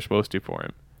that they're supposed to for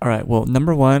him. All right. Well,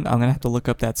 number one, I'm gonna have to look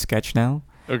up that sketch now.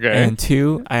 Okay. And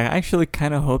two, I actually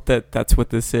kind of hope that that's what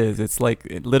this is. It's like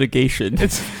litigation.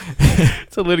 It's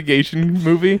a litigation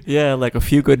movie. Yeah, like A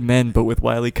Few Good Men, but with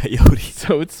Wile E. Coyote.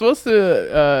 So it's supposed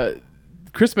to.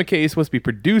 Chris McKay is supposed to be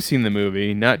producing the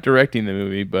movie, not directing the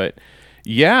movie. But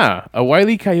yeah, a Wile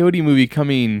E. Coyote movie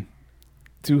coming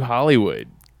to Hollywood.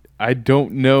 I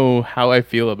don't know how I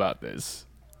feel about this.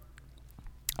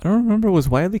 I don't remember. Was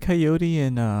Wile E. Coyote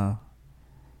in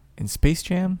Space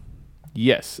Jam?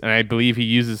 Yes, and I believe he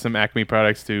uses some Acme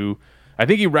products to. I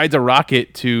think he rides a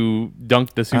rocket to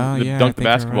dunk the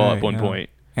basketball at one point.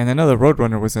 And I know the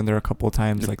Roadrunner was in there a couple of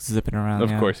times, like zipping around.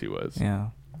 Of course he was. Yeah.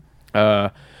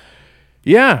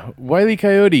 Yeah, Wile E.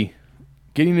 Coyote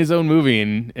getting his own movie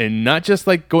and not just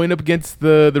like going up against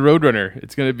the Roadrunner.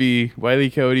 It's going to be Wile E.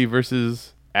 Coyote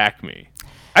versus Acme.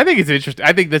 I think it's interesting.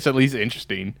 I think that's at least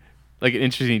interesting. Like an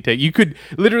interesting take. They could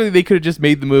have just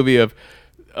made the movie of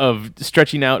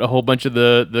stretching out a whole bunch of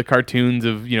the cartoons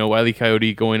of, Wile E.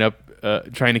 Coyote going up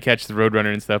trying to catch the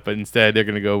Roadrunner and stuff, but instead they're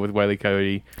going to go with Wile E.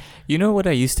 Coyote. You know what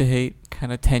I used to hate?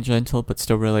 Kind of tangential, but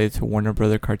still related to Warner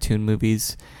Brother cartoon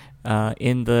movies. I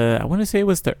want to say it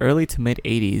was the early to mid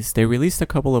 80s, they released a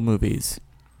couple of movies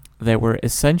that were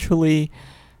essentially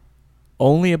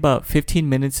only about 15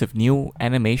 minutes of new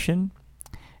animation,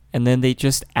 and then they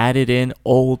just added in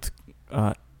old,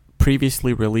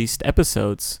 previously released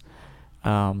episodes,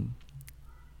 and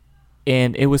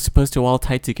it was supposed to all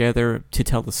tie together to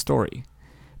tell the story,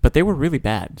 but they were really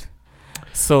bad.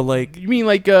 So like, you mean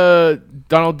like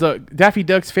Daffy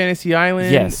Duck's Fantasy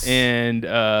Island? Yes. And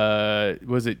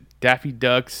was it Daffy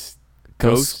Duck's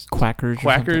Ghost Quackers?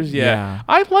 Quackers, yeah.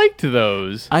 I liked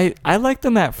those. I liked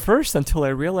them at first until I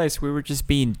realized we were just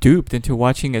being duped into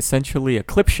watching essentially a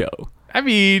clip show. I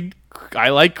mean, I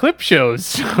like clip shows,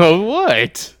 so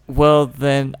what? Well,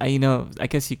 then, I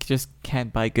guess you just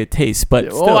can't buy good taste,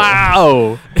 but still.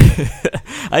 Wow!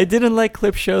 I didn't like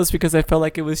clip shows because I felt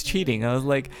like it was cheating. I was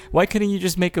like, why couldn't you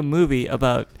just make a movie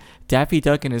about Daffy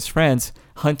Duck and his friends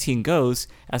hunting ghosts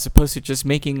as opposed to just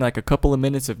making like a couple of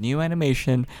minutes of new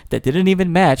animation that didn't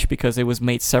even match because it was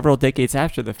made several decades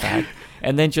after the fact,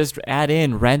 and then just add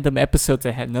in random episodes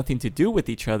that had nothing to do with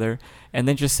each other, and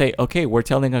then just say, okay, we're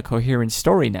telling a coherent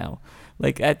story now.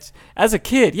 Like, as a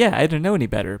kid, yeah, I didn't know any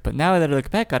better. But now that I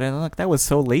look back at it, I'm like, that was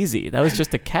so lazy. That was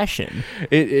just a cash-in.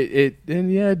 It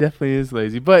definitely is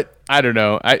lazy. But I don't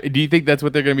know. Do you think that's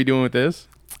what they're going to be doing with this?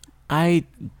 I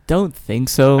don't think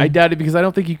so. I doubt it because I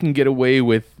don't think you can get away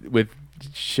with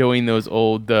showing those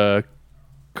old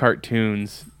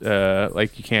cartoons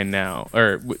like you can now,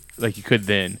 or like you could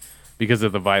then, because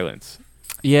of the violence.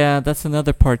 Yeah, that's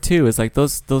another part too. Is like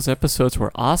those episodes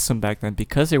were awesome back then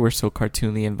because they were so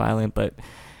cartoony and violent, but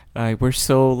we're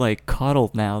so like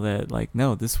coddled now that like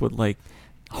no, this would like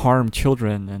harm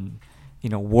children and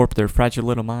warp their fragile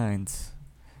little minds.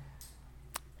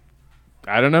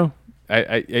 I don't know.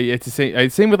 It's the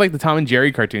same with like the Tom and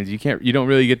Jerry cartoons. You don't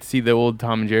really get to see the old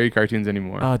Tom and Jerry cartoons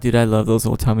anymore. Oh, dude, I love those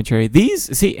old Tom and Jerry.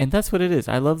 And that's what it is.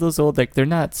 I love those old, like, they're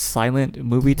not silent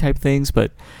movie type things,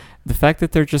 but the fact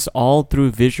that they're just all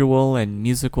through visual and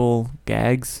musical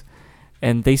gags,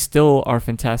 and they still are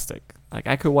fantastic. Like,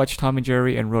 I could watch Tom and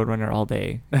Jerry and Roadrunner all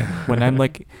day. When I'm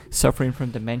like suffering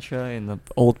from dementia in the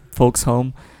old folks'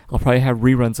 home, I'll probably have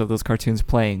reruns of those cartoons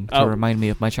playing to remind me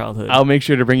of my childhood. I'll make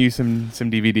sure to bring you some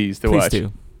DVDs to Please watch.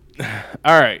 do.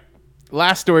 All right.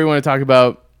 Last story we want to talk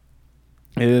about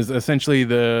is essentially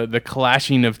the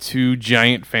clashing of two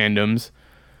giant fandoms,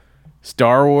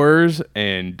 Star Wars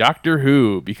and Doctor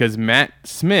Who, because Matt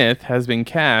Smith has been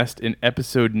cast in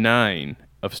episode 9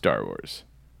 of Star Wars.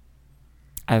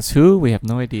 As who? We have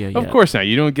no idea yet. Of course not.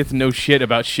 You don't get to know shit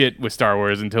about shit with Star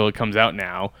Wars until it comes out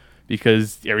now,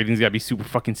 because everything's got to be super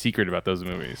fucking secret about those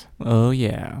movies. Oh,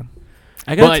 yeah.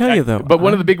 I got to tell you, though. But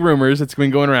one of the big rumors that's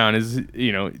been going around is,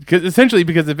 because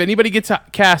if anybody gets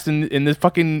cast in this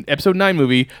fucking episode 9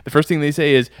 movie, the first thing they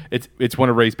say is it's one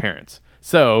of Rey's parents.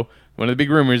 So one of the big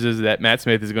rumors is that Matt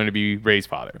Smith is going to be Rey's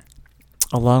father.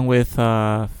 Along with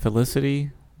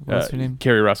Felicity. What's her name?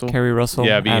 Carrie Russell. Carrie Russell.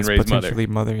 Yeah, being as Rey's potentially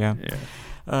mother. Yeah.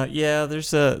 Yeah.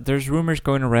 There's rumors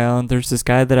going around. There's this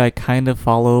guy that I kind of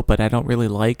follow, but I don't really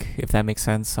like, if that makes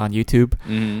sense, on YouTube,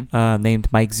 named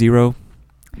Mike Zero.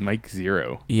 Mike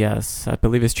Zero. Yes, I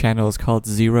believe his channel is called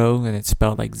Zero, and it's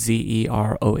spelled like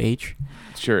Zeroh.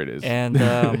 Sure it is.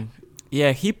 And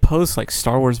yeah, he posts like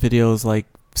Star Wars videos like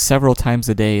several times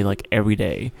a day, like every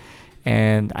day.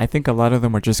 And I think a lot of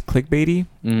them are just clickbaity.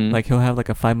 Like he'll have like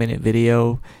a 5-minute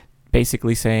video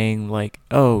basically saying like,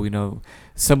 oh,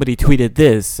 somebody tweeted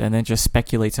this, and then just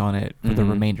speculates on it for the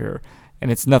remainder.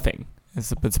 And it's nothing.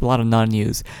 It's a lot of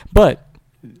non-news. But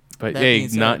hey,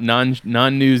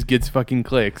 non-news gets fucking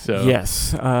clicks. So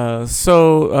yes.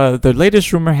 So the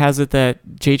latest rumor has it that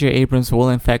J.J. Abrams will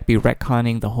in fact be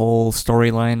retconning the whole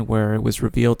storyline where it was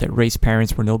revealed that Rey's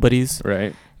parents were nobodies.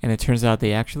 Right. And it turns out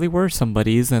they actually were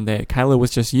somebodies, and that Kylo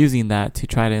was just using that to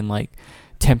try to like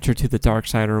tempt her to the dark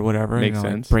side or whatever. Makes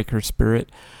sense. Like, break her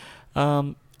spirit.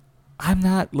 I'm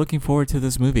not looking forward to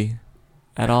this movie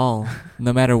at all.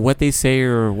 No matter what they say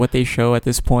or what they show at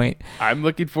this point. I'm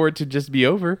looking for it to just be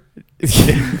over.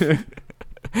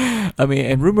 I mean,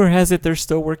 and rumor has it they're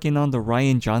still working on the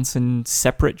Rian Johnson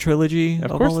separate trilogy of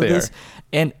course all of this.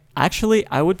 And actually,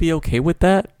 I would be okay with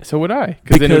that. So would I.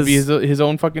 Because then it would be his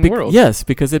own fucking world. Yes,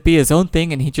 because it'd be his own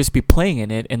thing, and he'd just be playing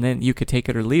in it, and then you could take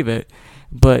it or leave it.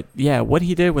 But yeah, what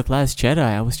he did with Last Jedi,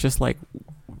 I was just like,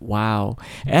 wow.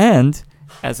 And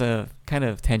as a kind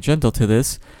of tangential to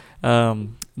this,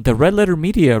 the Red Letter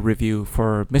Media review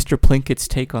for Mr. Plinkett's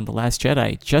take on The Last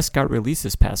Jedi just got released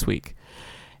this past week.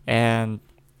 And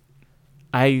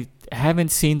I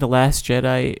haven't seen The Last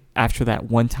Jedi after that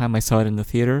one time I saw it in the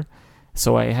theater.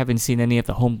 So I haven't seen any of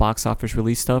the home box office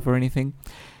release stuff or anything.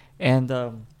 And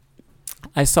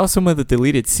I saw some of the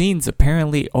deleted scenes.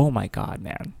 Apparently, oh my god,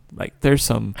 man. Like, there's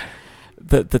some...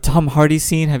 The Tom Hardy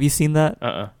scene, have you seen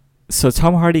that? So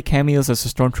Tom Hardy cameos as a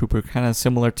stormtrooper, kind of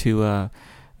similar to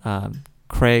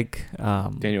Craig.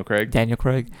 Daniel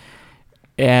Craig.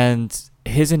 And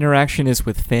his interaction is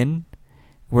with Finn,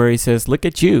 where he says, "Look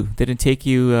at you! Didn't take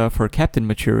you for captain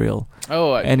material."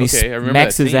 Oh, and he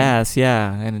smacks his ass,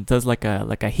 yeah, and it does like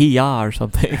a hee-yah or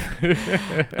something.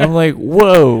 I'm like,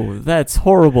 whoa, that's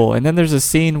horrible. And then there's a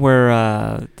scene where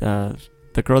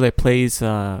the girl that plays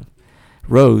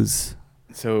Rose,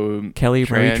 so Kelly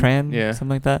Marie Tran, yeah,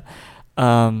 something like that.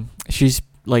 She's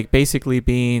like basically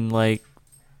being like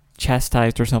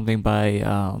chastised or something by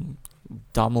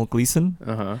Domhnall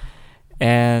Gleeson,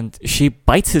 and she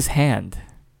bites his hand.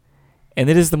 And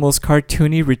it is the most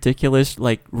cartoony, ridiculous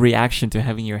like reaction to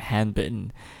having your hand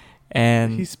bitten.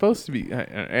 And he's supposed to be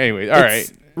anyway. All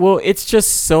right. Well, it's just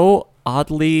so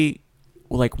oddly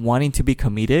like wanting to be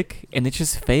comedic, and it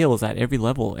just fails at every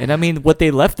level. And I mean, what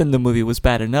they left in the movie was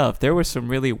bad enough. There was some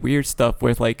really weird stuff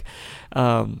with like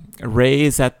Rey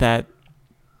is at that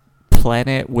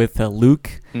planet with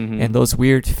Luke and those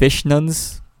weird fish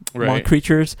nuns. Right.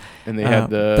 Creatures, and they had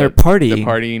they're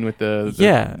partying with the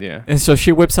yeah. And so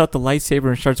she whips out the lightsaber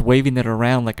and starts waving it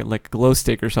around like a glow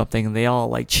stick or something, and they all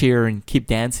like cheer and keep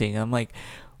dancing. I'm like,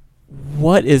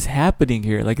 what is happening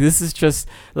here? Like, this is just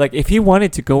like, if he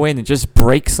wanted to go in and just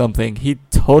break something, he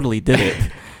totally did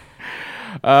it.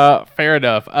 Fair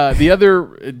enough. The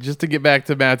other, just to get back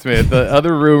to Matt Smith, the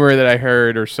other rumor that I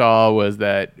heard or saw was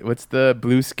that what's the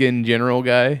blue skin general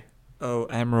guy? Oh,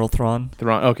 Admiral Thrawn.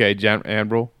 Thrawn. Okay,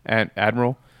 Admiral.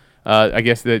 I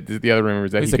guess the other rumor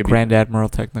is that He's he a could Grand Admiral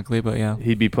technically, but yeah,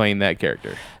 he'd be playing that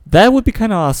character. that would be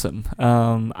kind of awesome.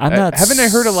 I'm not. Haven't I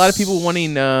heard a lot of people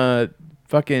wanting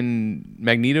fucking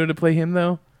Magneto to play him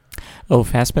though? Oh,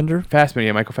 Fassbender. Fassbender,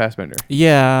 yeah, Michael Fassbender.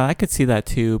 Yeah, I could see that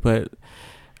too, but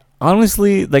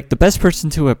honestly, like the best person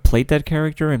to have played that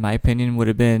character, in my opinion, would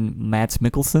have been Mads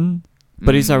Mikkelsen.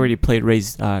 But he's already played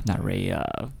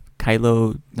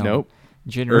Kylo. No, Nope.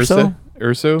 Jyn Erso.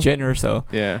 Urso. Jyn Erso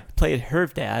Yeah. played her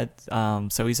dad.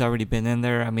 So he's already been in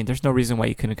there. I mean, there's no reason why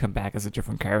he couldn't come back as a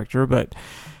different character, but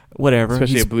whatever.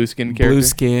 Especially He's a blue skin character. blue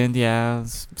skinned, yeah,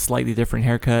 slightly different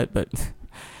haircut, but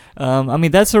I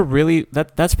mean, that's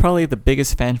that's probably the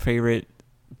biggest fan favorite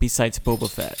besides Boba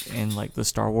Fett in like the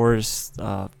Star Wars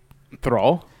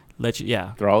Thrall.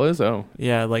 yeah. Thrall is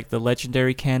Yeah, like the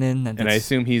legendary canon, and I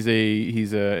assume he's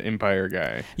a Empire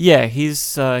guy. yeah,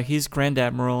 he's Grand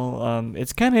Admiral.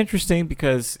 It's kind of interesting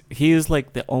because he is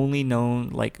like the only known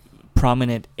like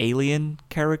prominent alien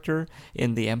character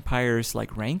in the Empire's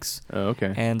like ranks. Oh,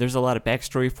 okay. And there's a lot of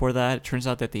backstory for that. It turns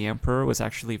out that the Emperor was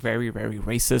actually very, very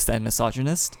racist and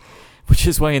misogynist, which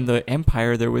is why in the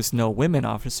Empire there was no women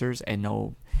officers and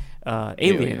no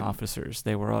alien officers.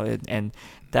 They were all, and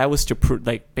that was to prove,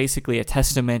 like, basically a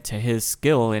testament to his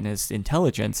skill and his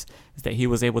intelligence, is that he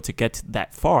was able to get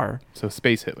that far. So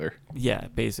Space Hitler. Yeah,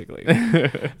 basically.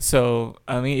 So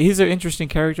I mean, he's an interesting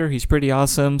character. He's pretty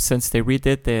awesome. Since they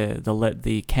redid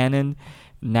the canon,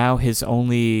 now his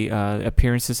only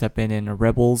appearances have been in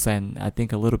Rebels and I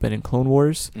think a little bit in Clone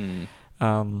Wars.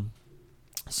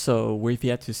 So we've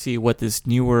yet to see what this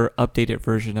newer, updated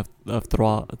version of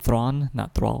Thrawn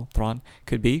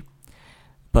could be.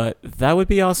 But that would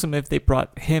be awesome if they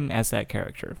brought him as that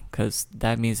character, because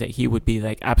that means that he would be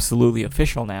like absolutely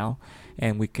official now,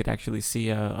 and we could actually see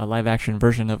a live-action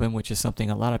version of him, which is something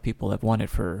a lot of people have wanted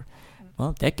for,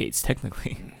 well, decades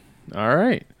technically. All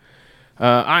right,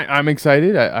 I'm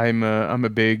excited. I'm a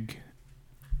big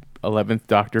 11th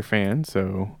Doctor fan,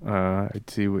 so I'd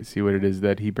see what it is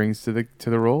that he brings to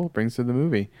the role, brings to the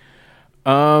movie.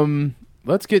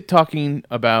 Let's get talking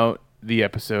about the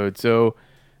episode. So,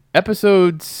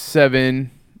 episode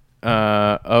 7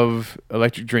 of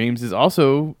Electric Dreams is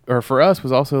also, or for us,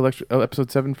 was also episode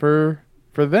 7 for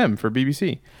them, for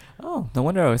BBC. Oh, no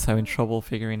wonder I was having trouble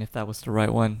figuring if that was the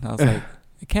right one. I was like,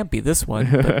 it can't be this one.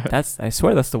 But I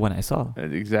swear that's the one I saw.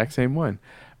 The exact same one.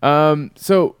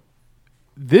 So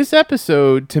this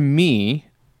episode, to me,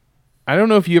 I don't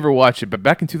know if you ever watched it, but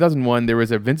back in 2001, there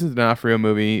was a Vincent D'Onofrio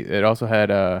movie that also had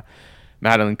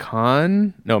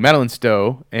Madeline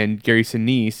Stowe and Gary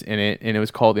Sinise in it, and it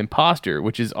was called Imposter,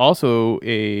 which is also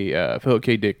a Philip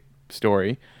K. Dick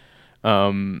story,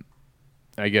 I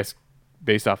guess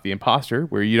based off The Imposter,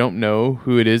 where you don't know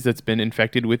who it is that's been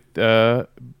infected with, or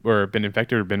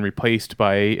been replaced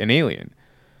by an alien.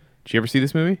 Did you ever see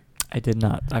this movie? I did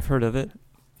not. I've heard of it.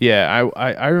 Yeah,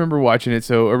 I remember watching it.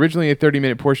 So originally a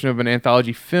 30-minute portion of an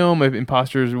anthology film of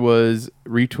Imposters was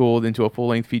retooled into a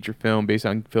full-length feature film based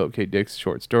on Philip K. Dick's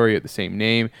short story of the same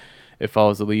name. It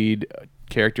follows the lead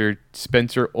character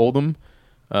Spencer Oldham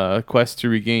quest to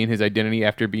regain his identity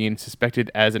after being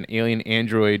suspected as an alien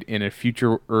android in a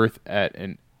future Earth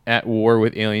at war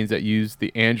with aliens that use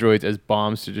the androids as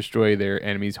bombs to destroy their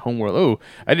enemy's homeworld. Oh,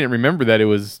 I didn't remember that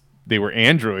they were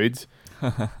androids.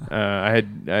 I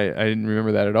didn't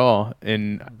remember that at all.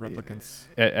 And Replicants.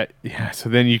 Yeah, so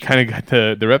then you kind of got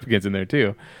the replicants in there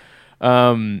too.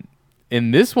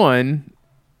 In this one,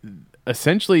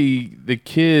 essentially the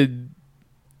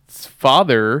kid's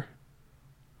father,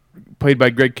 played by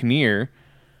Greg Kinnear,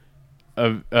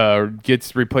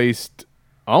 gets replaced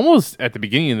almost at the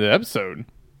beginning of the episode,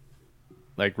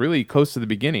 like really close to the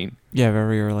beginning. Yeah,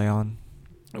 very early on.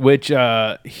 Which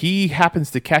he happens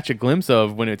to catch a glimpse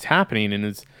of when it's happening,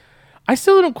 and I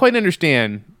still don't quite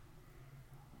understand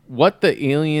what the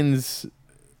aliens'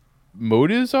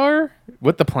 motives are,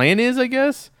 what the plan is, I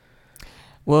guess.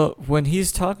 Well, when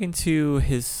he's talking to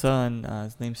his son,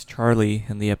 his name's Charlie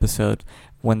in the episode,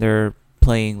 when they're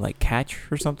playing like catch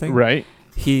or something, Right.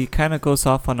 he kind of goes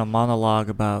off on a monologue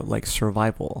about like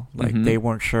survival. Like they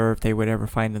weren't sure if they would ever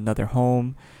find another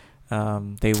home.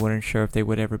 They weren't sure if they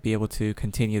would ever be able to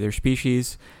continue their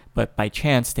species, but by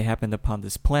chance they happened upon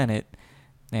this planet,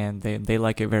 and they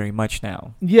like it very much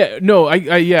now. Yeah, no,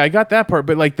 I got that part,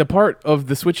 but like the part of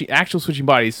the actual switching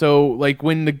bodies. So like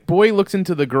when the boy looks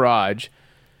into the garage,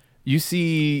 you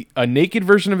see a naked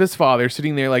version of his father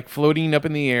sitting there like floating up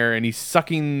in the air, and he's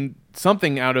sucking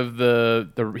something out of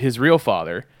his real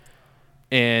father.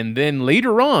 And then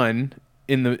later on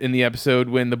in the episode,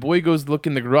 when the boy goes to look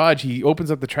in the garage, he opens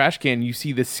up the trash can. You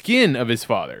see the skin of his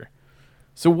father.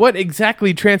 So what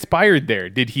exactly transpired there?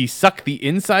 Did he suck the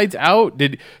insides out?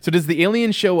 Does the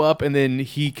alien show up and then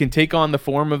he can take on the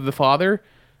form of the father,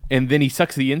 and then he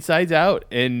sucks the insides out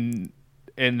and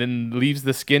then leaves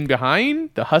the skin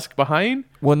behind, the husk behind?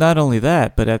 Well, not only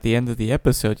that, but at the end of the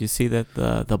episode, you see that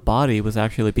the body was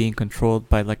actually being controlled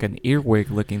by like an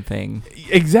earwig-looking thing.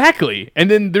 Exactly. And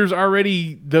then there's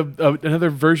already another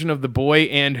version of the boy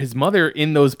and his mother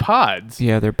in those pods.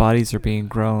 Yeah, their bodies are being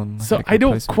grown. So like I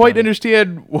don't replacement quite body.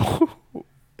 understand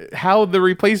how the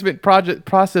replacement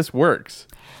process works.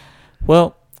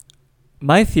 Well,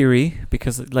 my theory,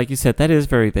 because like you said, that is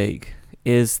very vague,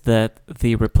 is that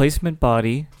the replacement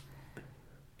body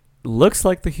looks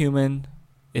like the human,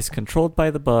 is controlled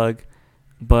by the bug,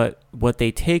 but what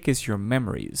they take is your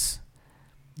memories.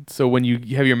 So when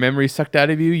you have your memory sucked out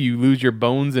of you, you lose your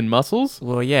bones and muscles?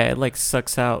 Well, yeah, it like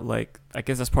sucks out, like, I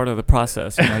guess that's part of the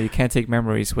process. You know, you can't take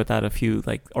memories without a few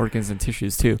like organs and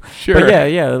tissues too. Sure. But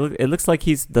yeah, it looks like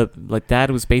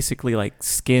dad was basically like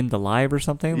skinned alive or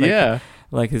something. Like, Yeah.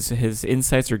 Like his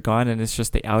insides are gone and it's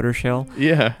just the outer shell.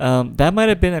 Yeah. That might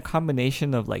have been a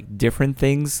combination of like different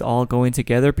things all going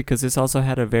together, because this also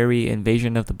had a very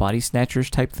Invasion of the Body Snatchers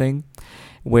type thing,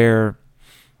 where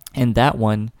in that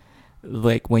one,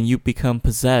 like when you become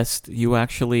possessed, you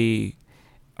actually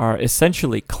are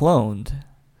essentially cloned.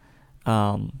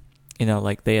 You know,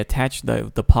 like they attach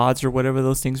the pods or whatever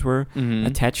those things were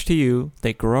attached to you.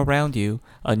 They grow around you.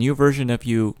 A new version of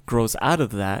you grows out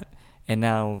of that, and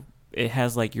now it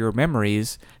has like your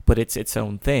memories, but it's its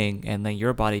own thing, and then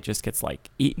your body just gets like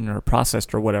eaten or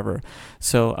processed or whatever.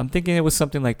 So I'm thinking it was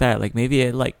something like that. Like maybe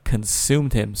it like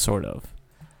consumed him, sort of.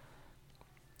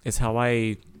 Is how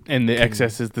I. And the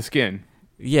excess is the skin.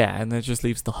 Yeah, and it just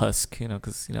leaves the husk, you know,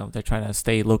 because, you know, they're trying to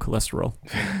stay low cholesterol.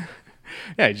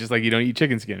 Yeah, it's just like you don't eat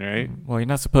chicken skin, right? Well, you're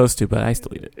not supposed to, but I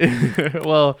still eat it.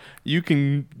 Well, you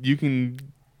can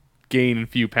gain a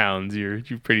few pounds. You're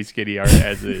pretty skinny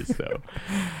as is, so.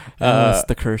 That's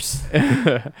the curse.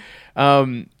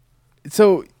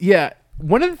 So yeah,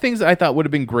 one of the things that I thought would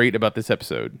have been great about this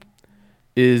episode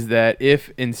is that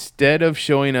if instead of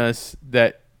showing us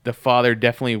that the father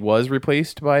definitely was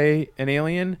replaced by an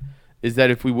alien, is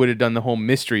that if we would have done the whole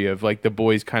mystery of like the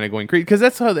boy's kind of going crazy, because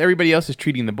that's how everybody else is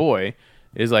treating the boy,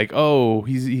 is like, oh,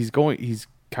 he's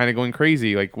kind of going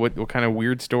crazy. Like what kind of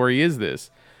weird story is this?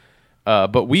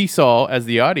 But we saw as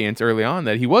the audience early on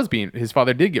that his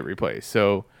father did get replaced.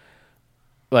 So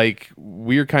like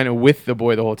we're kind of with the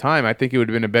boy the whole time. I think it would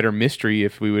have been a better mystery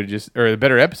if we would or a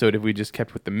better episode if we just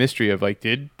kept with the mystery of like,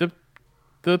 did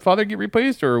the father get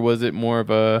replaced, or was it more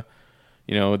of a,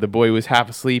 you know, the boy was half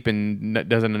asleep and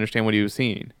doesn't understand what he was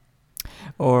seeing?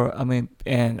 Or, I mean,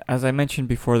 and as I mentioned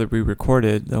before that we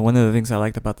recorded, one of the things I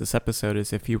liked about this episode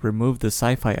is if you remove the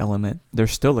sci-fi element,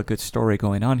 there's still a good story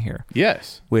going on here.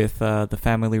 Yes. With the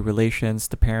family relations,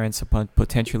 the parents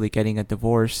potentially getting a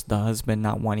divorce, the husband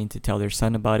not wanting to tell their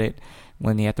son about it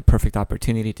when he had the perfect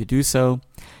opportunity to do so,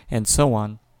 and so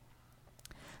on.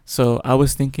 So I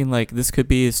was thinking like this could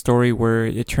be a story where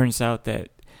it turns out that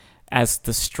as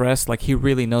the stress, like he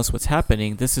really knows what's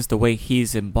happening, this is the way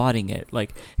he's embodying it.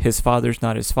 Like his father's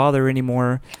not his father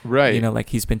anymore. Right. You know, like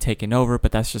he's been taken over,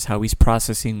 but that's just how he's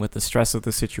processing with the stress of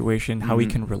the situation, how he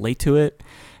can relate to it.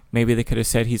 Maybe they could have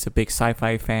said he's a big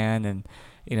sci-fi fan and,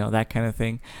 you know, that kind of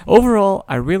thing. Overall,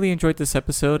 I really enjoyed this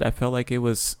episode. I felt like it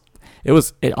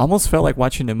almost felt like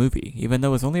watching a movie, even though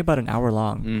it was only about an hour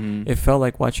long. It felt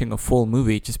like watching a full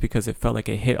movie just because it felt like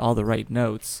it hit all the right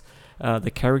notes.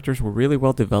 The characters were really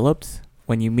well developed.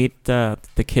 When you meet the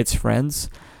kids' friends,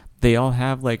 they all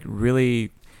have like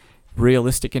really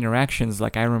realistic interactions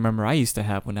like I remember I used to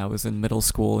have when I was in middle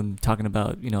school and talking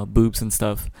about, you know, boobs and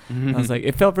stuff. I was like,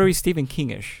 it felt very Stephen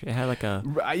King-ish. It had like a...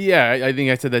 Yeah, I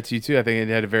think I said that to you too. I think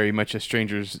it had a very much a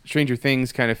Stranger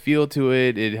Things kind of feel to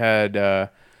it. It had that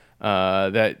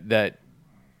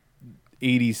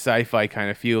 80s sci-fi kind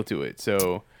of feel to it.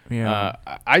 So... Yeah.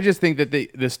 I just think that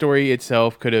the story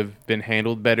itself could have been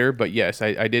handled better, but yes,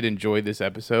 I did enjoy this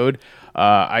episode.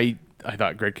 I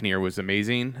thought Greg Kinnear was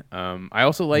amazing. I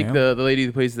also like the lady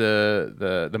who plays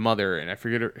the mother, and I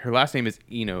forget her last name is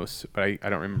Enos, but I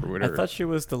don't remember what her. I thought she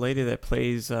was the lady that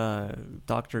plays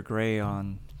Dr. Gray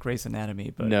on Grey's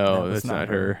Anatomy, but no, that's not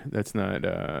her. That's not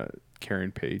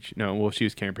Karen Page. No, well, she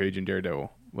was Karen Page in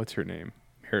Daredevil. What's her name?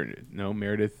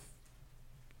 Meredith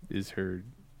is her.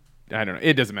 I don't know.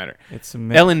 It doesn't matter. It's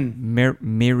Ellen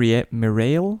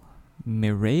Mirail?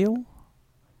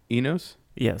 Enos?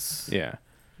 Yes. Yeah.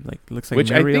 like looks like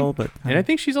Which Muriel, I think, but and I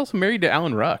think she's also married to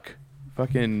Alan Ruck,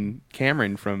 fucking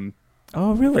Cameron from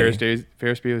oh really?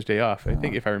 Ferris Bueller's Day Off. I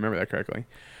think if I remember that correctly.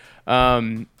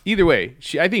 Either way,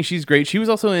 I think she's great. She was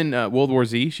also in World War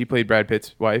Z. She played Brad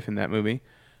Pitt's wife in that movie.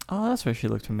 Oh, that's why she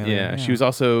looked familiar. Yeah, she was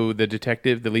also the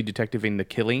lead detective in The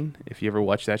Killing. If you ever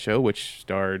watched that show, which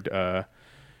starred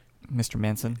Mr.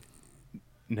 Manson.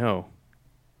 No,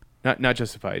 not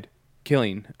Justified.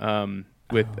 Killing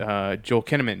with Joel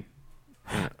Kinnaman.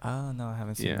 Oh no, I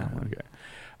haven't seen that one.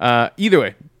 Okay. Either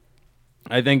way,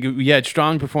 I think we had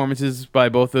strong performances by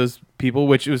both those people,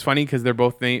 which was funny because they're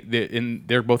both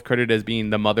credited as being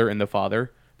the mother and the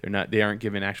father. They aren't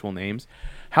given actual names.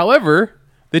 However,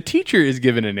 the teacher is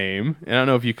given a name, and I don't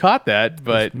know if you caught that,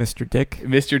 but Mr. Dick.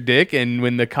 Mr. Dick, and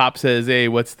when the cop says, "Hey,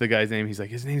 what's the guy's name?" He's like,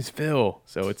 "His name's Phil,"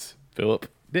 so it's Philip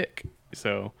Dick.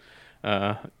 So,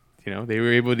 they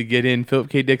were able to get in Philip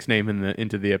K. Dick's name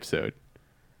into the episode.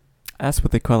 That's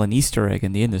what they call an Easter egg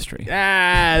in the industry.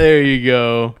 Ah, there you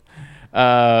go.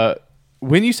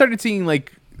 When you started seeing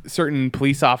like certain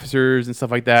police officers and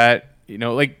stuff like that, I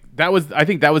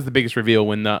think that was the biggest reveal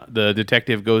when the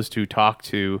detective goes to talk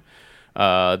to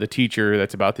the teacher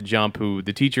that's about to jump. Who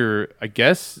the teacher, I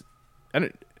guess,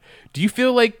 do you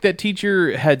feel like that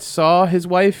teacher had saw his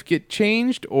wife get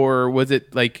changed, or was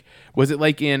it like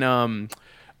in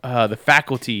The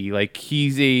Faculty, like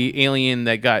he's a alien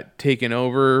that got taken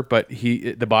over, but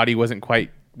the body wasn't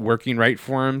quite working right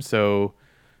for him, so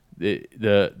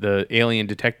the alien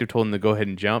detective told him to go ahead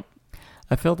and jump?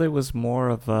 I felt it was more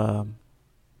of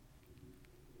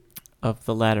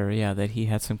the latter, yeah, that he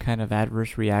had some kind of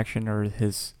adverse reaction, or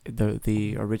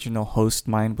the original host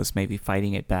mind was maybe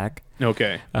fighting it back.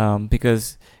 Okay.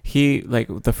 Because he,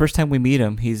 like, the first time we meet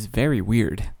him, he's very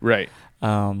weird. Right.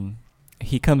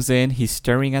 He comes in, he's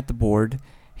staring at the board,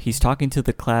 he's talking to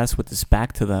the class with his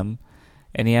back to them,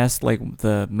 and he asks, like,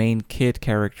 the main kid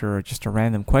character just a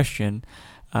random question,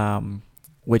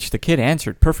 which the kid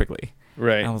answered perfectly.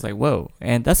 Right. I was like, whoa.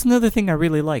 And that's another thing I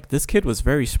really like. This kid was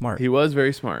very smart. He was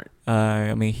very smart.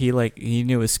 I mean, he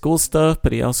knew his school stuff,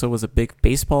 but he also was a big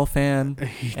baseball fan.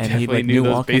 He knew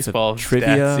all those kinds baseball of trivia.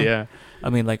 Stats, yeah. I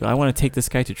mean, like, I want to take this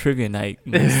guy to trivia night.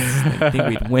 I think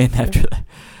we'd win after that.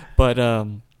 But,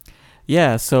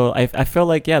 yeah, so I felt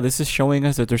like, yeah, this is showing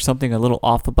us that there's something a little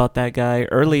off about that guy.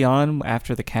 Early on,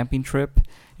 after the camping trip,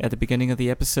 at the beginning of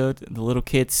the episode, the little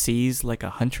kid sees, like, a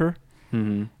hunter.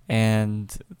 Mm-hmm.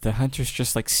 And the hunter's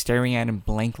just like staring at him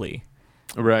blankly,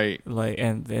 right? Like,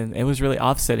 and it was really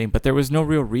offsetting. But there was no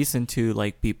real reason to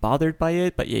like be bothered by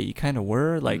it. But yeah, you kind of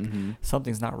were like,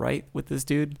 something's not right with this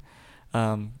dude.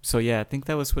 So yeah, I think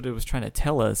that was what it was trying to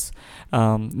tell us.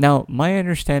 Now, my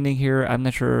understanding here, I'm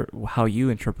not sure how you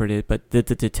interpret it, but did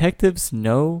the detectives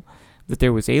know that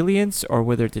there was aliens, or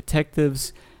were there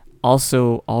detectives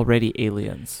also already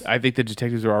aliens? I think the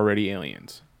detectives were already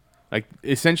aliens. Like,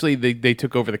 essentially, they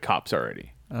took over the cops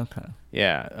already. Okay.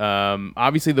 Yeah.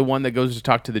 Obviously, the one that goes to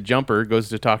talk to the jumper goes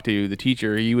to talk to the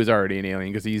teacher. He was already an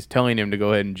alien because he's telling him to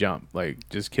go ahead and jump. Like,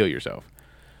 just kill yourself.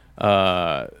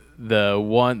 The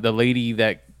lady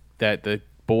that the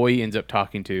boy ends up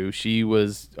talking to, she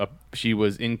was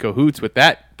in cahoots with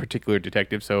that particular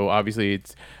detective. So obviously,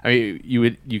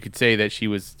 you could say that she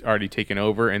was already taken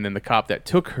over, and then the cop that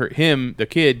took the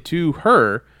kid to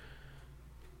her,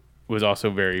 was also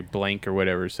very blank or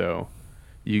whatever, so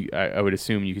I would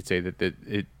assume you could say that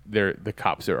the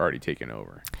cops are already taken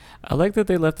over. I like that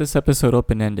they left this episode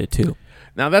open-ended too.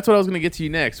 Now that's what I was going to get to you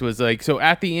next, was like, so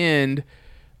at the end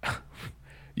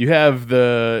you have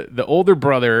the older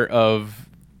brother of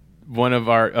one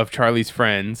of Charlie's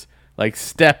friends like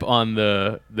step on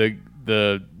the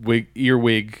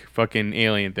earwig fucking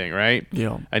alien thing, right?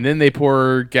 Yeah. And then they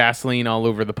pour gasoline all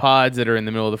over the pods that are in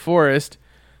the middle of the forest,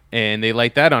 and they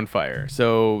light that on fire.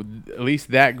 So at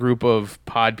least that group of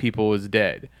pod people is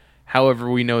dead.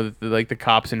 However, we know that the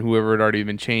cops and whoever had already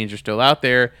been changed are still out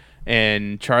there.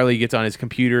 And Charlie gets on his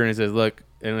computer and says, "Look,"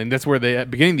 and that's where the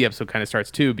beginning of the episode kind of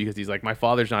starts too, because he's like, "My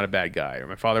father's not a bad guy, or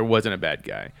my father wasn't a bad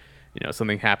guy.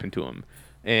 Something happened to him,"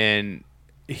 and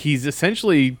he's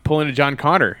essentially pulling a John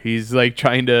Connor. He's like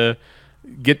trying to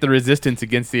get the resistance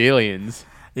against the aliens.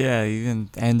 Yeah, you can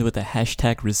end with a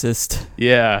hashtag resist.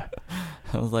 Yeah.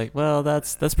 I was like, well,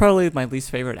 that's probably my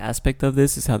least favorite aspect of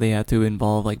this, is how they had to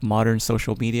involve like modern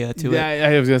social media to it. Yeah,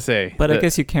 I was gonna say, but I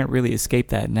guess you can't really escape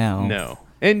that now. No,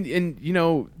 and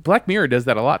Black Mirror does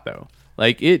that a lot though.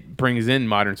 Like, it brings in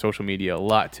modern social media a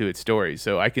lot to its stories,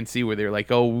 so I can see where they're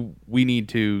like, oh, we need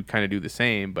to kind of do the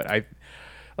same. But I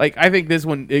think this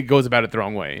one, it goes about it the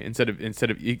wrong way. Instead of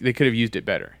they could have used it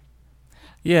better.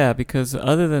 Yeah, because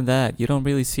other than that, you don't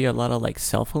really see a lot of like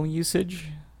cell phone usage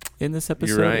in this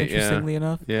episode, right, interestingly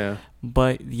enough. Yeah.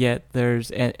 But yet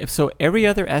so every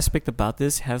other aspect about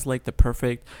this has like the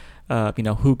perfect,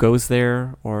 who goes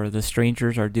there or the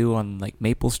strangers are due on like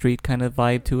Maple Street kind of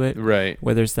vibe to it. Right.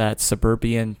 Where there's that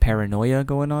suburban paranoia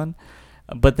going on.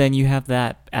 But then you have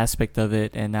that aspect of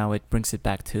it, and now it brings it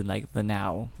back to like the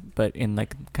now, but in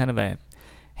like kind of a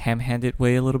ham-handed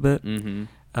way a little bit.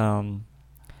 Mm-hmm.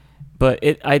 But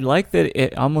I like that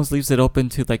it almost leaves it open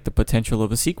to like the potential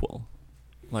of a sequel.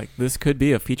 Like this could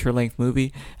be a feature-length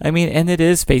movie. I mean, and it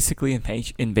is basically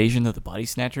Invasion of the Body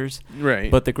Snatchers.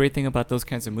 Right. But the great thing about those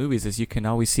kinds of movies is you can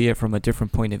always see it from a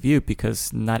different point of view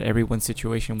because not everyone's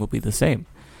situation will be the same.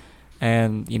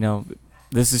 And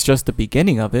this is just the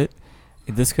beginning of it.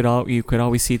 You could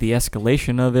always see the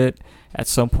escalation of it at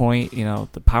some point.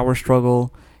 The power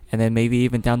struggle, and then maybe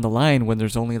even down the line when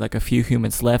there's only like a few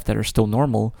humans left that are still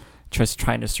normal, just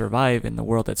trying to survive in the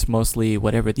world that's mostly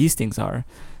whatever these things are.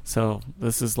 So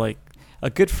this is like a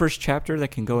good first chapter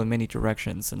that can go in many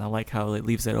directions, and I like how it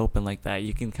leaves it open like that.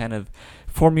 You can kind of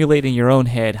formulate in your own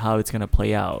head how it's going to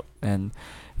play out. And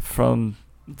from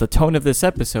the tone of this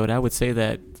episode, I would say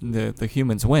that the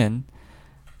humans win,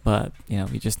 but you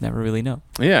just never really know.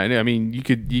 Yeah, I mean, you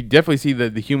definitely see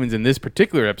the humans in this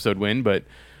particular episode win, but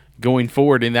going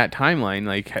forward in that timeline,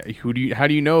 like how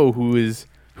do you know who is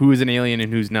an alien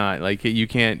and who's not? Like you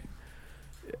can't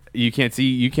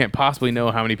possibly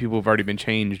know how many people have already been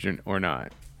changed or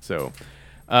not. So,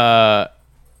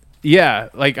 yeah,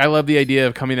 like I love the idea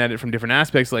of coming at it from different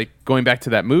aspects. Like going back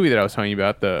to that movie that I was telling you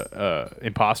about, the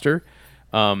Imposter.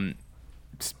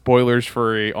 Spoilers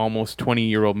for a almost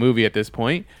 20-year-old movie at this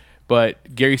point.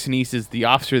 But Gary Sinise is the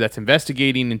officer that's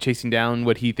investigating and chasing down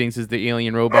what he thinks is the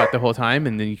alien robot the whole time.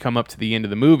 And then you come up to the end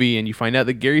of the movie and you find out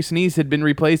that Gary Sinise had been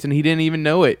replaced and he didn't even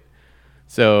know it.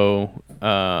 So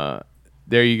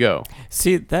there you go.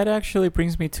 See, that actually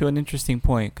brings me to an interesting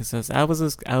point because I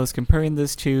was comparing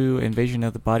this to Invasion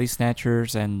of the Body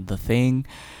Snatchers and The Thing.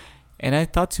 And I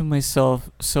thought to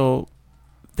myself, so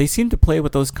they seem to play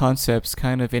with those concepts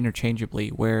kind of interchangeably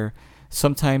where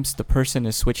sometimes the person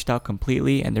is switched out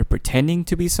completely and they're pretending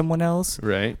to be someone else.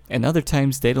 Right. And other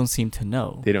times they don't seem to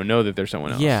know. They don't know that they're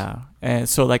someone else. Yeah. And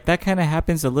so like that kind of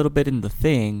happens a little bit in The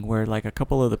Thing where like a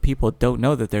couple of the people don't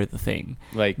know that they're the Thing.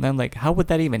 Like, and I'm like, how would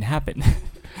that even happen?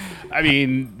 I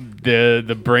mean,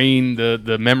 the brain,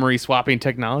 the memory swapping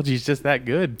technology is just that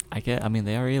good. I mean,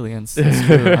 they are aliens. That's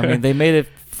true. I mean, they made it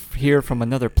here from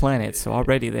another planet, so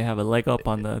already they have a leg up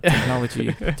on the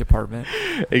technology department.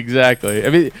 Exactly. I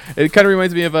mean, it kind of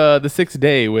reminds me of The Sixth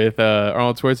Day with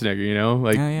Arnold Schwarzenegger.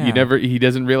 Like he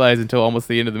doesn't realize until almost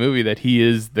the end of the movie that he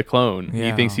is the clone.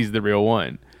 Yeah. He thinks he's the real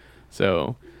one.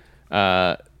 So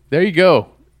there you go.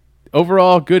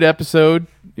 Overall, good episode.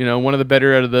 One of the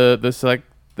better out of the select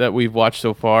that we've watched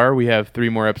so far. We have 3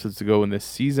 more episodes to go in this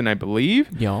season, I believe.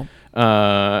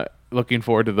 Yeah. Looking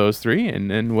forward to those 3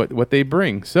 and what they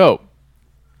bring. So,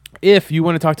 if you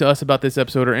want to talk to us about this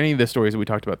episode or any of the stories that we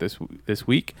talked about this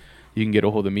week, you can get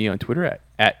a hold of me on Twitter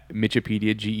at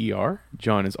MitchipeediaGER.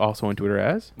 John is also on Twitter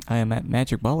as I am at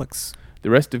Magic Bollocks. The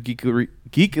rest of Geek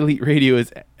Elite Radio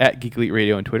is at Geek Elite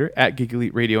Radio on Twitter, at Geek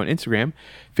Elite Radio on Instagram.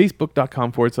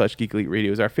 Facebook.com/Geek Elite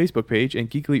Radio is our Facebook page, and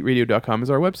GeekEliteRadio.com is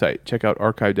our website. Check out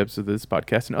archived episodes of this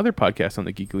podcast and other podcasts on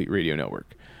the Geek Elite Radio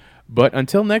Network. But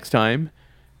until next time,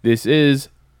 this is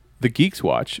the Geeks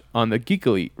Watch on the Geek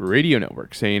Elite Radio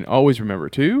Network, saying always remember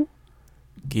to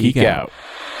geek out.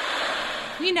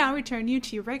 We now return you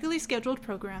to your regularly scheduled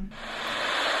program.